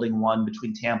potentially building one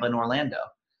between Tampa and Orlando.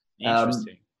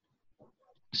 Interesting.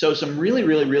 So some really,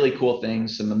 really, really cool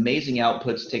things, some amazing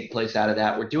outputs take place out of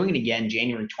that. We're doing it again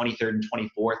January 23rd and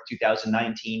 24th,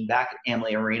 2019, back at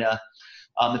Amalie Arena.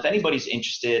 If anybody's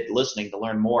interested listening to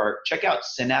learn more, check out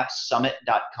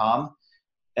synapsesummit.com.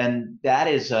 And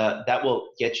that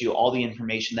will get you all the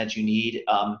information that you need.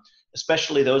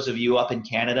 Especially those of you up in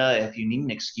Canada, if you need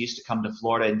an excuse to come to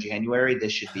Florida in January,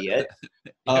 this should be it.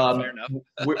 Fair enough.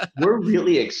 we're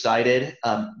really excited.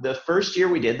 The first year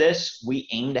we did this, we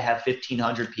aimed to have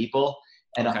 1,500 people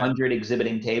and 100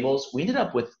 exhibiting tables. We ended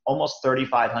up with almost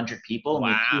 3,500 people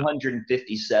and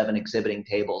 257 exhibiting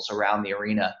tables around the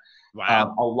arena.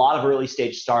 Wow. A lot of early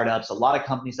stage startups, a lot of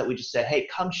companies that we just said, hey,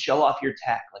 come show off your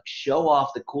tech, like show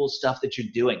off the cool stuff that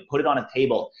you're doing, put it on a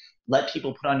table. Let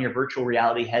people put on your virtual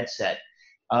reality headset.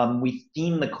 We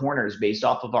theme the corners based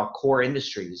off of our core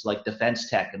industries like defense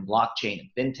tech and blockchain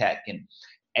and fintech and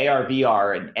AR,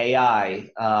 VR and AI,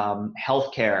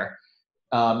 healthcare.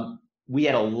 We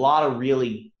had a lot of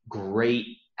really great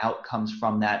outcomes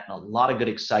from that and a lot of good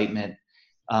excitement.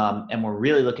 And we're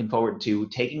really looking forward to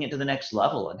taking it to the next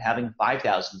level and having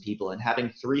 5,000 people and having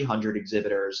 300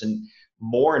 exhibitors and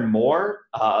more.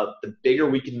 The bigger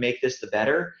we can make this, the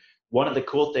better. One of the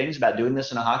cool things about doing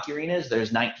this in a hockey arena is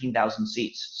there's 19,000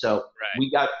 seats. So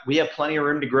we have plenty of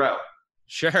room to grow.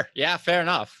 Sure. Yeah, fair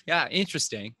enough. Yeah,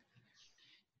 interesting.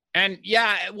 And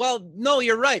yeah, well, no,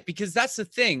 you're right, because that's the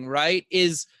thing, right?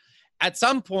 Is at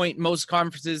some point, most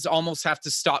conferences almost have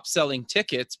to stop selling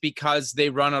tickets because they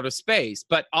run out of space.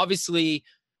 But obviously,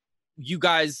 you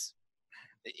guys,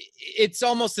 it's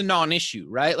almost a non-issue,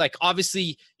 right? Like,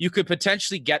 obviously, you could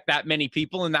potentially get that many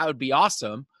people, and that would be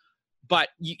awesome. But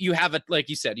you have a, like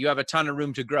you said, you have a ton of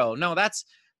room to grow. No, that's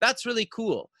really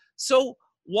cool. So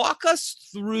walk us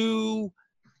through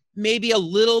maybe a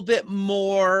little bit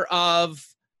more of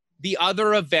the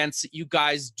other events that you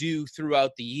guys do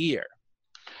throughout the year.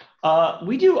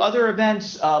 We do other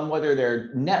events, whether they're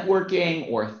networking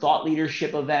or thought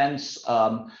leadership events,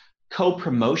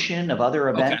 co-promotion of other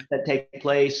events that take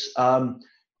place.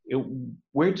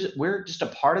 We're just a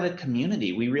part of the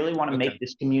community. We really want to make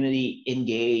this community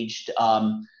engaged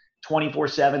 24/7,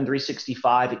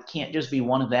 365. It can't just be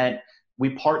one event.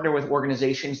 We partner with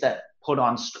organizations that put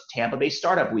on Tampa Bay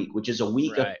Startup Week, which is a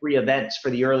week of free events for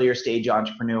the earlier stage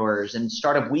entrepreneurs, and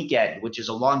Startup Weekend, which is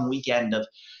a long weekend of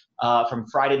from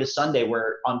Friday to Sunday,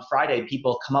 where on Friday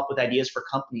people come up with ideas for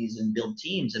companies and build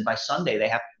teams, and by Sunday they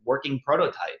have working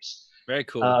prototypes. Very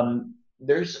cool.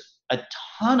 There's a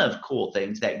ton of cool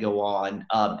things that go on,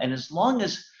 and as long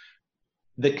as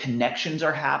the connections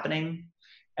are happening,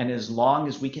 and as long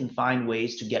as we can find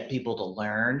ways to get people to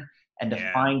learn and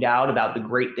to find out about the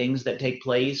great things that take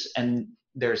place, and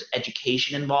there's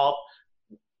education involved,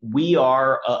 we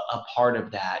are a part of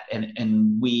that. And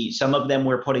some of them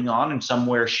we're putting on, and some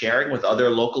we're sharing with other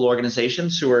local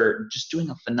organizations who are just doing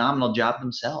a phenomenal job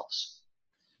themselves.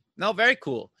 No, very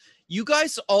cool. You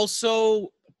guys also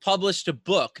published a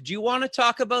book. Do you want to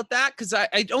talk about that? Because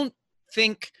I don't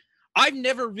think, I've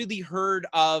never really heard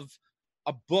of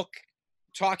a book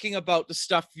talking about the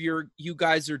stuff you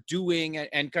guys are doing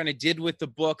and kind of did with the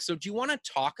book. So do you want to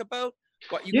talk about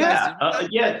what you guys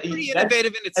did? Pretty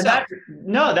innovative in itself.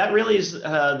 That really is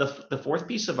the fourth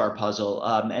piece of our puzzle.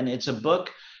 And it's a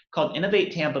book called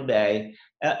Innovate Tampa Bay.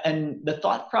 And the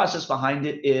thought process behind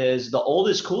it is the old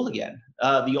is cool again.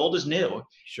 The old is new.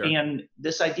 Sure. And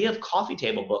this idea of coffee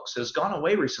table books has gone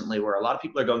away recently, where a lot of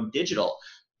people are going digital.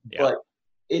 Yeah. But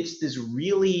it's this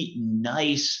really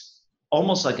nice,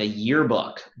 almost like a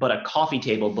yearbook, but a coffee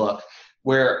table book,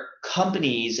 where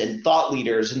companies and thought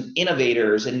leaders and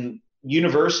innovators and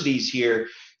universities here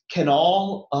can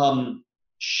all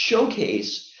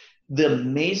showcase the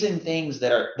amazing things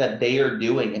that they are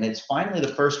doing. And it's finally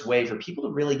the first way for people to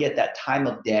really get that time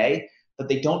of day that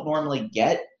they don't normally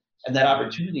get, and that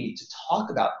opportunity to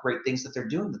talk about great things that they're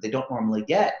doing that they don't normally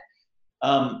get.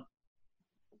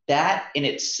 That in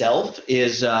itself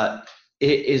is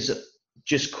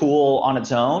just cool on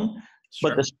its own.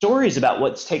 Sure. But the stories about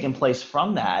what's taken place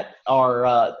from that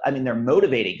are, they're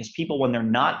motivating, because people, when they're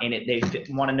not in it, they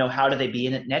want to know, how do they be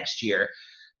in it next year?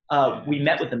 We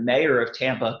met with the mayor of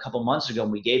Tampa a couple months ago,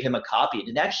 and we gave him a copy, and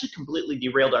it actually completely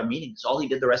derailed our meeting, because all he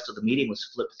did the rest of the meeting was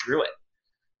flip through it.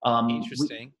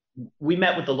 Interesting. We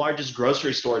met with the largest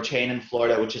grocery store chain in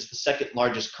Florida, which is the second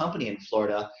largest company in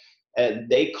Florida. And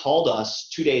they called us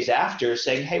 2 days after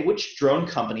saying, hey, which drone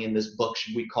company in this book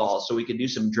should we call so we could do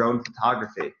some drone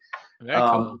photography? Very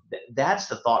cool. That's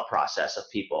the thought process of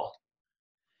people.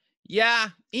 Yeah,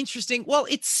 interesting. Well,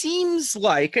 it seems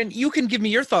like, and you can give me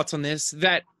your thoughts on this,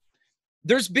 that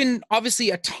there's been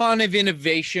obviously a ton of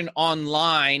innovation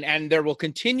online, and there will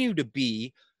continue to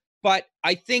be. But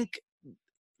I think,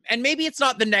 and maybe it's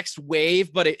not the next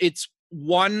wave, but it's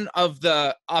one of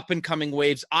the up and coming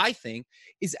waves, I think,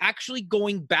 is actually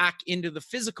going back into the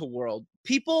physical world.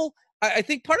 People, I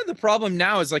think part of the problem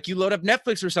now is, like, you load up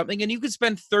Netflix or something and you could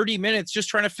spend 30 minutes just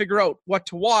trying to figure out what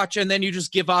to watch, and then you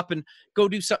just give up and go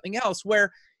do something else.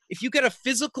 Where if you get a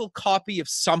physical copy of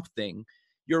something,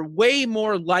 you're way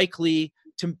more likely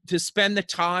to spend the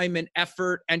time and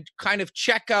effort and kind of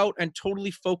check out and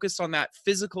totally focus on that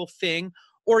physical thing.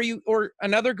 Or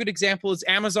another good example is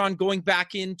Amazon going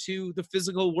back into the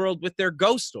physical world with their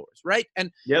Go stores, right?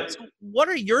 And so what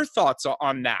are your thoughts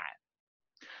on that?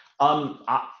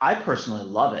 I personally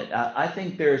love it. I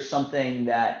think there's something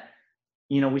that,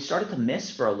 we started to miss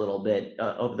for a little bit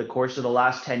over the course of the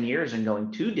last 10 years, and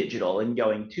going too digital and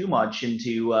going too much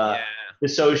into the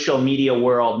social media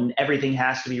world, and everything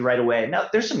has to be right away. Now,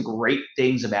 there's some great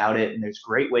things about it, and there's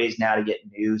great ways now to get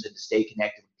news and to stay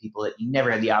connected with people that you never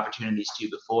had the opportunities to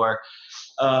before.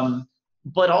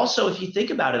 But also, if you think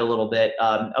about it a little bit,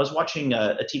 I was watching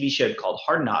a TV show called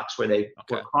Hard Knocks, where they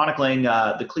were chronicling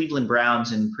the Cleveland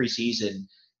Browns in preseason,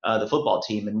 the football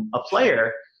team. And a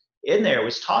player in there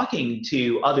was talking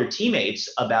to other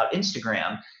teammates about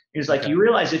Instagram. He was like, you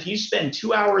realize if you spend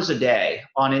 2 hours a day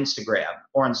on Instagram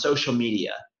or on social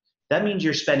media, that means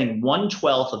you're spending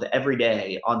 1/12 of every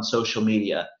day on social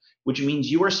media, which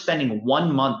means you are spending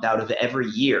 1 month out of every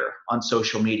year on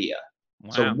social media.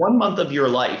 So Wow. 1 month of your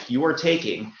life you are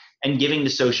taking and giving to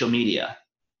social media.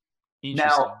 Now,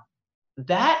 Interesting.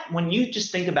 that when you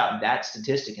just think about that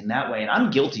statistic in that way, and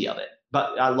I'm guilty of it,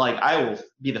 but I will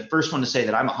be the first one to say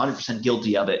that I'm 100%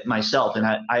 guilty of it myself, and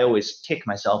I always kick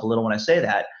myself a little when I say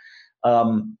that.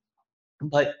 Um,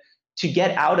 but to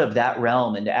get out of that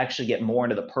realm and to actually get more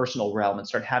into the personal realm and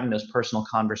start having those personal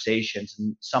conversations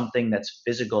and something that's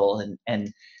physical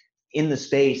and in the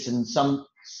space and some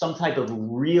type of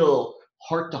real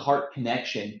heart to heart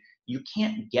connection, you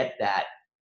can't get that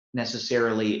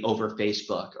necessarily over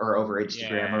Facebook or over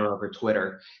Instagram Yeah. or over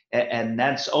Twitter. And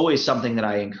that's always something that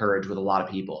I encourage with a lot of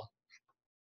people.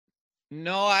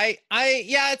 No,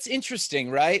 yeah, it's interesting,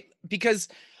 right? Because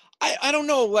I don't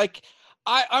know, like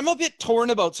I'm a bit torn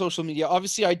about social media.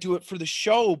 Obviously, I do it for the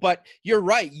show, but you're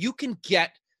right. You can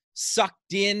get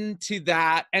sucked into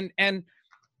that. And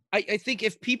I think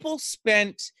if people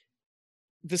spent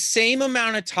the same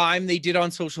amount of time they did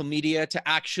on social media to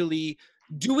actually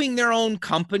doing their own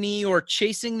company or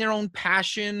chasing their own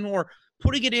passion or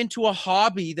putting it into a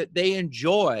hobby that they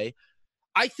enjoy,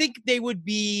 I think they would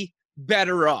be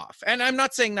better off. And I'm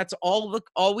not saying that's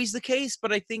always the case,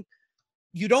 but I think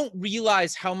you don't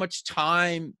realize how much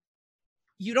time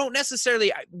you don't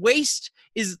necessarily waste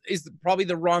is probably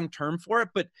the wrong term for it,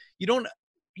 but you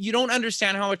don't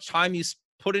understand how much time you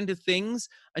put into things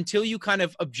until you kind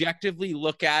of objectively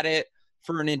look at it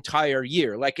for an entire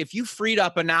year. Like if you freed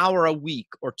up an hour a week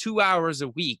or 2 hours a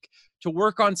week to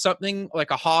work on something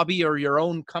like a hobby or your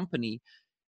own company,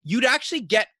 you'd actually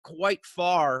get quite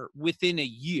far within a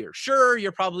year. Sure,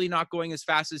 you're probably not going as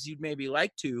fast as you'd maybe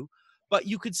like to, but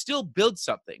you could still build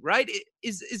something, right?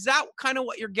 Is that kind of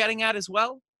what you're getting at as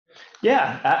well?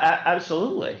 Yeah,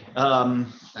 absolutely.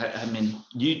 I mean,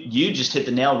 you just hit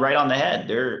the nail right on the head.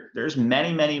 There's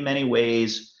many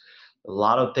ways, a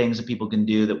lot of things that people can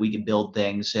do that we can build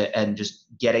things, and just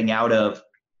getting out of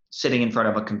sitting in front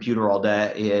of a computer all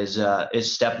day is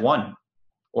step one,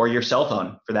 or your cell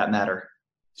phone for that matter.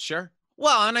 Sure.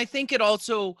 Well, and I think it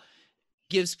also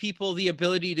gives people the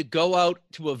ability to go out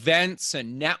to events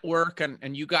and network.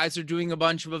 And you guys are doing a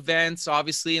bunch of events,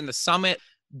 obviously, in the summit.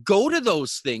 Go to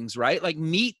those things, right? Like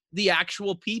meet the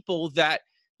actual people that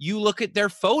you look at their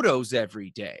photos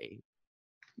every day.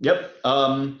 Yep.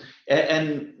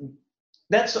 And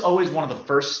that's always one of the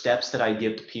first steps that I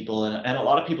give to people. And a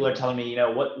lot of people are telling me,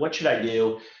 what should I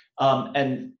do?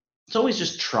 And it's always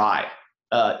just try.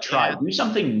 Yeah. Do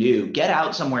something new, get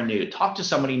out somewhere new, talk to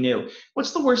somebody new.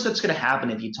 What's the worst that's going to happen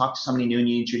if you talk to somebody new and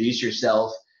you introduce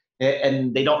yourself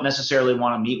and they don't necessarily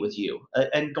want to meet with you?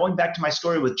 And going back to my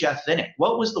story with Jeff Vinnick,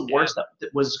 what was the worst that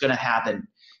was going to happen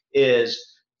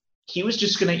is he was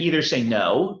just going to either say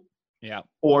no, Yeah.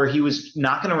 or he was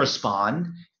not going to respond.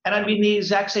 And I'd be in the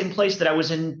exact same place that I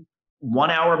was in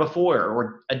 1 hour before,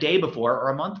 or a day before, or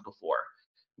a month before.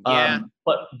 Yeah.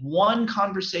 But one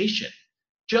conversation,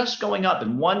 just going up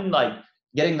and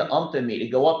getting the umph in me to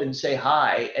go up and say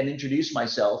hi and introduce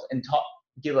myself and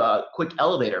give a quick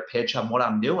elevator pitch on what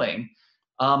I'm doing.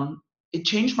 It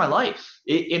changed my life,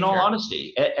 in all Sure.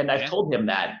 honesty. And I've told him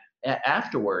that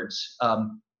afterwards.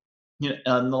 In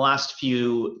the last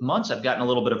few months, I've gotten a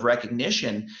little bit of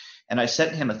recognition, and I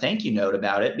sent him a thank you note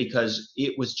about it because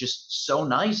it was just so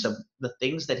nice of the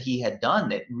things that he had done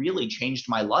that really changed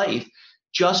my life,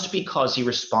 just because he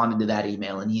responded to that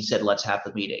email and he said, let's have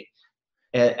the meeting.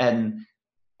 And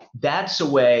that's a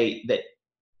way that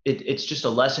it's just a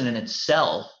lesson in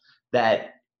itself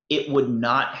that it would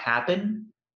not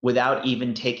happen without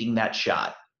even taking that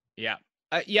shot. Yeah.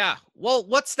 Yeah. Well,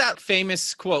 what's that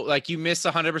famous quote? Like you miss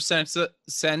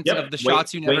 100% Yep. of the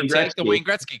shots you never Wayne take. The Gretzky. Wayne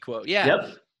Gretzky quote. Yeah.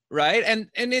 Yep. Right. And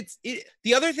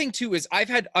the other thing too is I've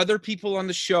had other people on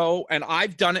the show and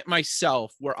I've done it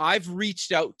myself where I've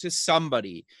reached out to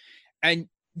somebody and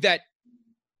that,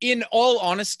 in all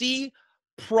honesty,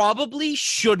 probably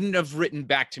shouldn't have written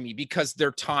back to me because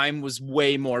their time was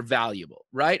way more valuable.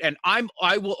 Right. And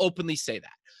I will openly say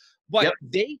that. But Yep.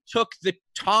 they took the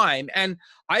time, and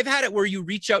I've had it where you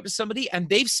reach out to somebody and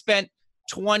they've spent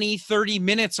 20, 30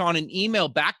 minutes on an email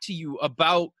back to you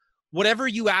about whatever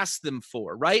you asked them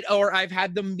for, right? Or I've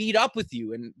had them meet up with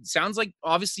you, and it sounds like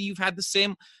obviously you've had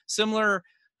the similar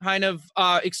kind of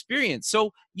experience.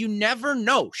 So you never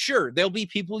know. Sure, there'll be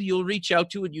people you'll reach out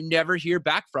to and you never hear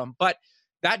back from, but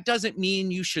that doesn't mean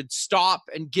you should stop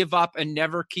and give up and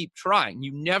never keep trying.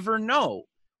 You never know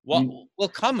what will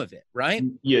come of it, right?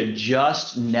 You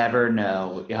just never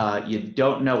know. You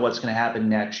don't know what's going to happen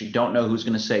next. You don't know who's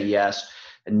going to say yes,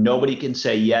 and nobody can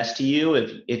say yes to you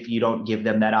if you don't give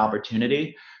them that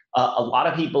opportunity. A lot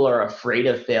of people are afraid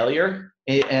of failure,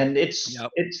 and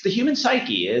it's the human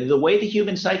psyche. The way the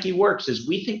human psyche works is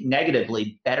we think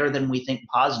negatively better than we think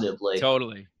positively.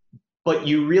 Totally. But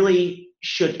you really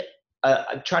should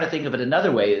try to think of it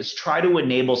another way, is try to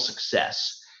enable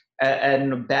success.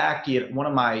 And back, one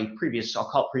of my I'll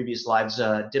call it previous lives,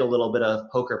 did a little bit of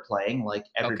poker playing like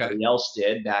everybody else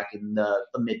did back in the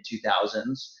mid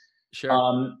 2000s.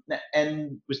 Sure.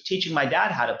 And was teaching my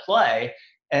dad how to play.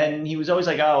 And he was always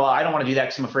like, oh, well, I don't want to do that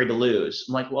because I'm afraid to lose.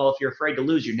 I'm like, well, if you're afraid to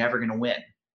lose, you're never going to win.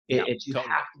 You Totally.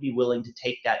 have to be willing to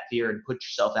take that fear and put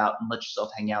yourself out and let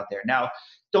yourself hang out there. Now,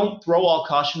 don't throw all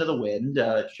caution to the wind.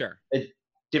 Sure.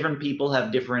 Different people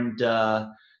have different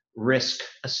risk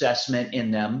assessment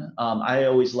in them. I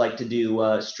always like to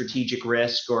do strategic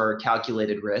risk or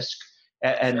calculated risk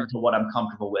and Sure. to what I'm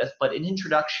comfortable with. But an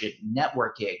introduction,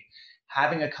 networking,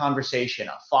 having a conversation,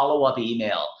 a follow-up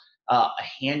email, a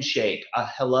handshake, a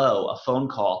hello, a phone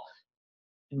call,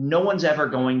 no one's ever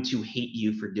going to hate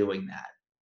you for doing that.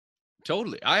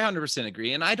 Totally. I 100%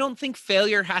 agree. And I don't think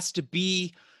failure has to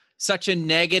be such a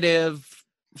negative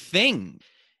thing.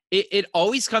 It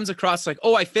always comes across like,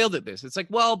 oh, I failed at this. It's like,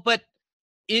 well, but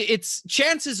it's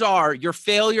chances are your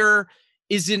failure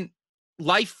isn't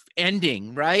life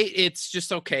ending, right? It's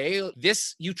just, okay,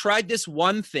 you tried this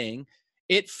one thing,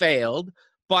 it failed,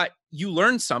 but you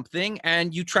learned something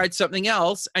and you tried something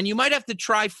else, and you might have to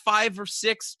try 5 or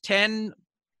 6, 10,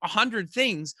 100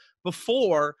 things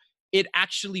before it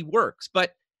actually works.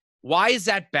 But why is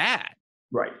that bad?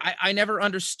 Right. I never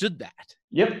understood that.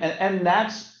 Yep. And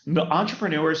that's the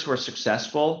entrepreneurs who are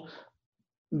successful.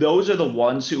 Those are the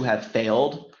ones who have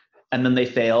failed, and then they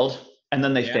failed, and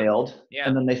then they failed,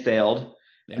 and then they failed,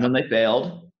 and then they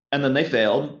failed, and then they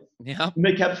failed. Yeah. And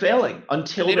they kept failing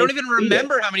until they don't even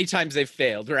remember how many times they've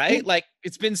failed, right? Like,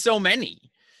 it's been so many.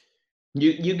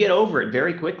 You get over it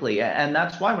very quickly. And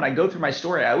that's why when I go through my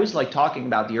story, I always like talking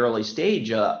about the early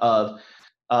stage of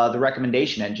the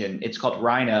recommendation engine. It's called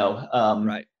Rhino.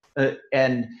 Right.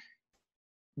 And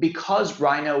because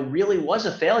Rhino really was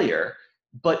a failure,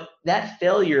 but that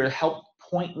failure helped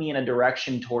point me in a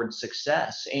direction towards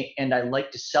success. And I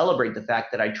like to celebrate the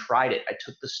fact that I tried it. I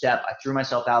took the step. I threw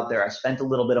myself out there. I spent a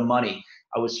little bit of money.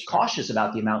 I was cautious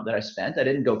about the amount that I spent. I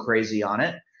didn't go crazy on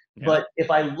it. Yeah. But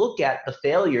if I look at the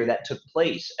failure that took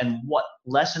place and what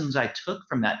lessons I took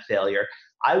from that failure,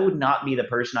 I would not be the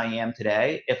person I am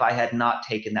today if I had not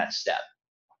taken that step.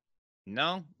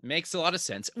 No, makes a lot of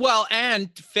sense. Well, and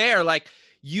fair, like,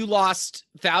 you lost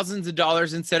thousands of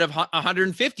dollars instead of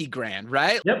 150 grand,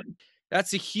 right? Yep.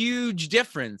 That's a huge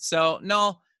difference. So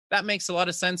no, that makes a lot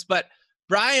of sense. But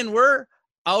Brian, we're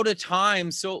out of time.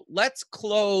 So let's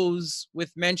close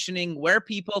with mentioning where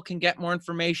people can get more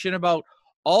information about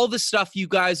all the stuff you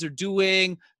guys are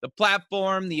doing, the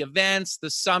platform, the events,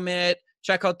 the summit.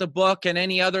 Check out the book and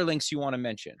any other links you want to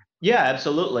mention. Yeah,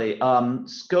 absolutely.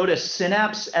 Go to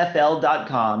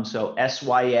synapsefl.com. So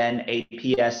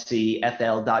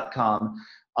synapscfl.com.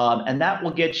 And that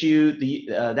will get you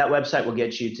that website will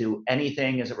get you to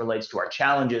anything as it relates to our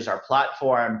challenges, our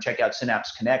platform. Check out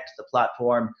Synapse Connect, the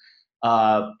platform.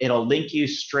 It'll link you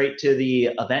straight to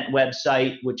the event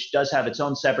website, which does have its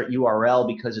own separate URL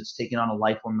because it's taken on a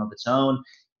life form of its own.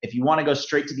 If you want to go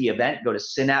straight to the event, go to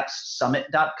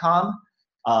synapsesummit.com.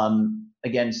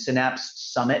 Again,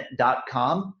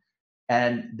 synapsesummit.com.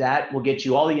 And that will get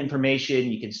you all the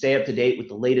information. You can stay up to date with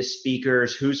the latest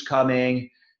speakers, who's coming,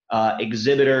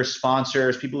 exhibitors,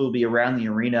 sponsors, people who will be around the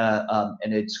arena.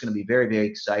 And it's going to be very, very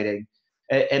exciting.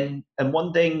 And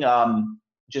one thing,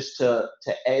 just to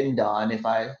end on, if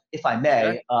I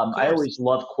may, I always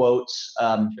love quotes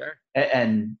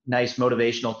and nice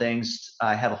motivational things.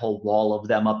 I have a whole wall of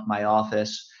them up in my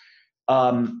office.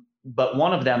 But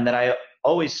one of them that I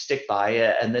always stick by,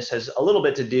 and this has a little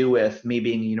bit to do with me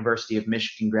being a University of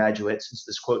Michigan graduate, since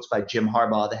this quote's by Jim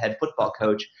Harbaugh, the head football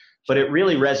coach, but it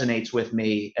really resonates with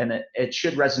me, and it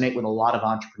should resonate with a lot of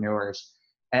entrepreneurs.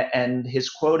 And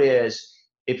his quote is,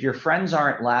 if your friends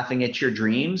aren't laughing at your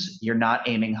dreams, you're not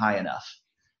aiming high enough.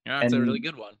 Yeah, that's a really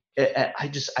good one.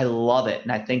 I love it.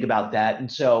 And I think about that.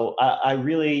 And so I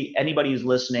really, anybody who's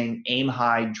listening, aim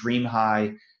high, dream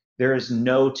high. There is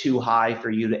no too high for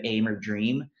you to aim or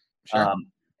dream. Sure.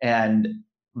 And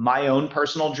my own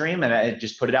personal dream, and I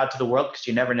just put it out to the world because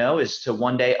you never know, is to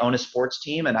one day own a sports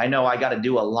team. And I know I got to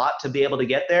do a lot to be able to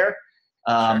get there.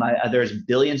 There's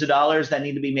billions of dollars that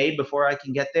need to be made before I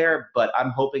can get there, but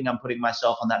I'm hoping I'm putting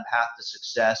myself on that path to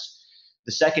success.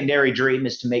 The secondary dream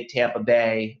is to make Tampa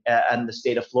Bay and the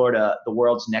state of Florida the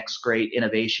world's next great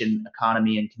innovation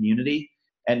economy and community.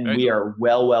 And we are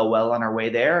well on our way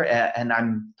there. And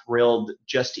I'm thrilled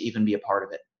just to even be a part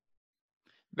of it.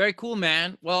 Very cool,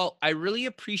 man. Well, I really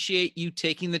appreciate you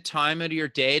taking the time out of your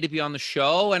day to be on the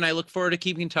show, and I look forward to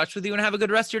keeping in touch with you, and have a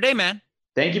good rest of your day, man.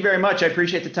 Thank you very much. I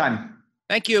appreciate the time.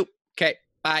 Thank you. Okay,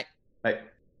 bye. Bye.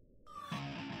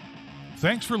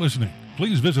 Thanks for listening.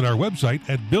 Please visit our website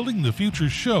at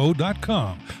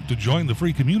buildingthefutureshow.com to join the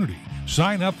free community,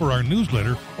 sign up for our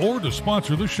newsletter, or to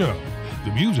sponsor the show.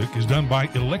 The music is done by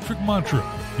Electric Mantra.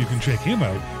 You can check him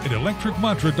out at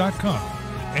electricmantra.com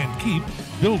and keep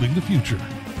building the future.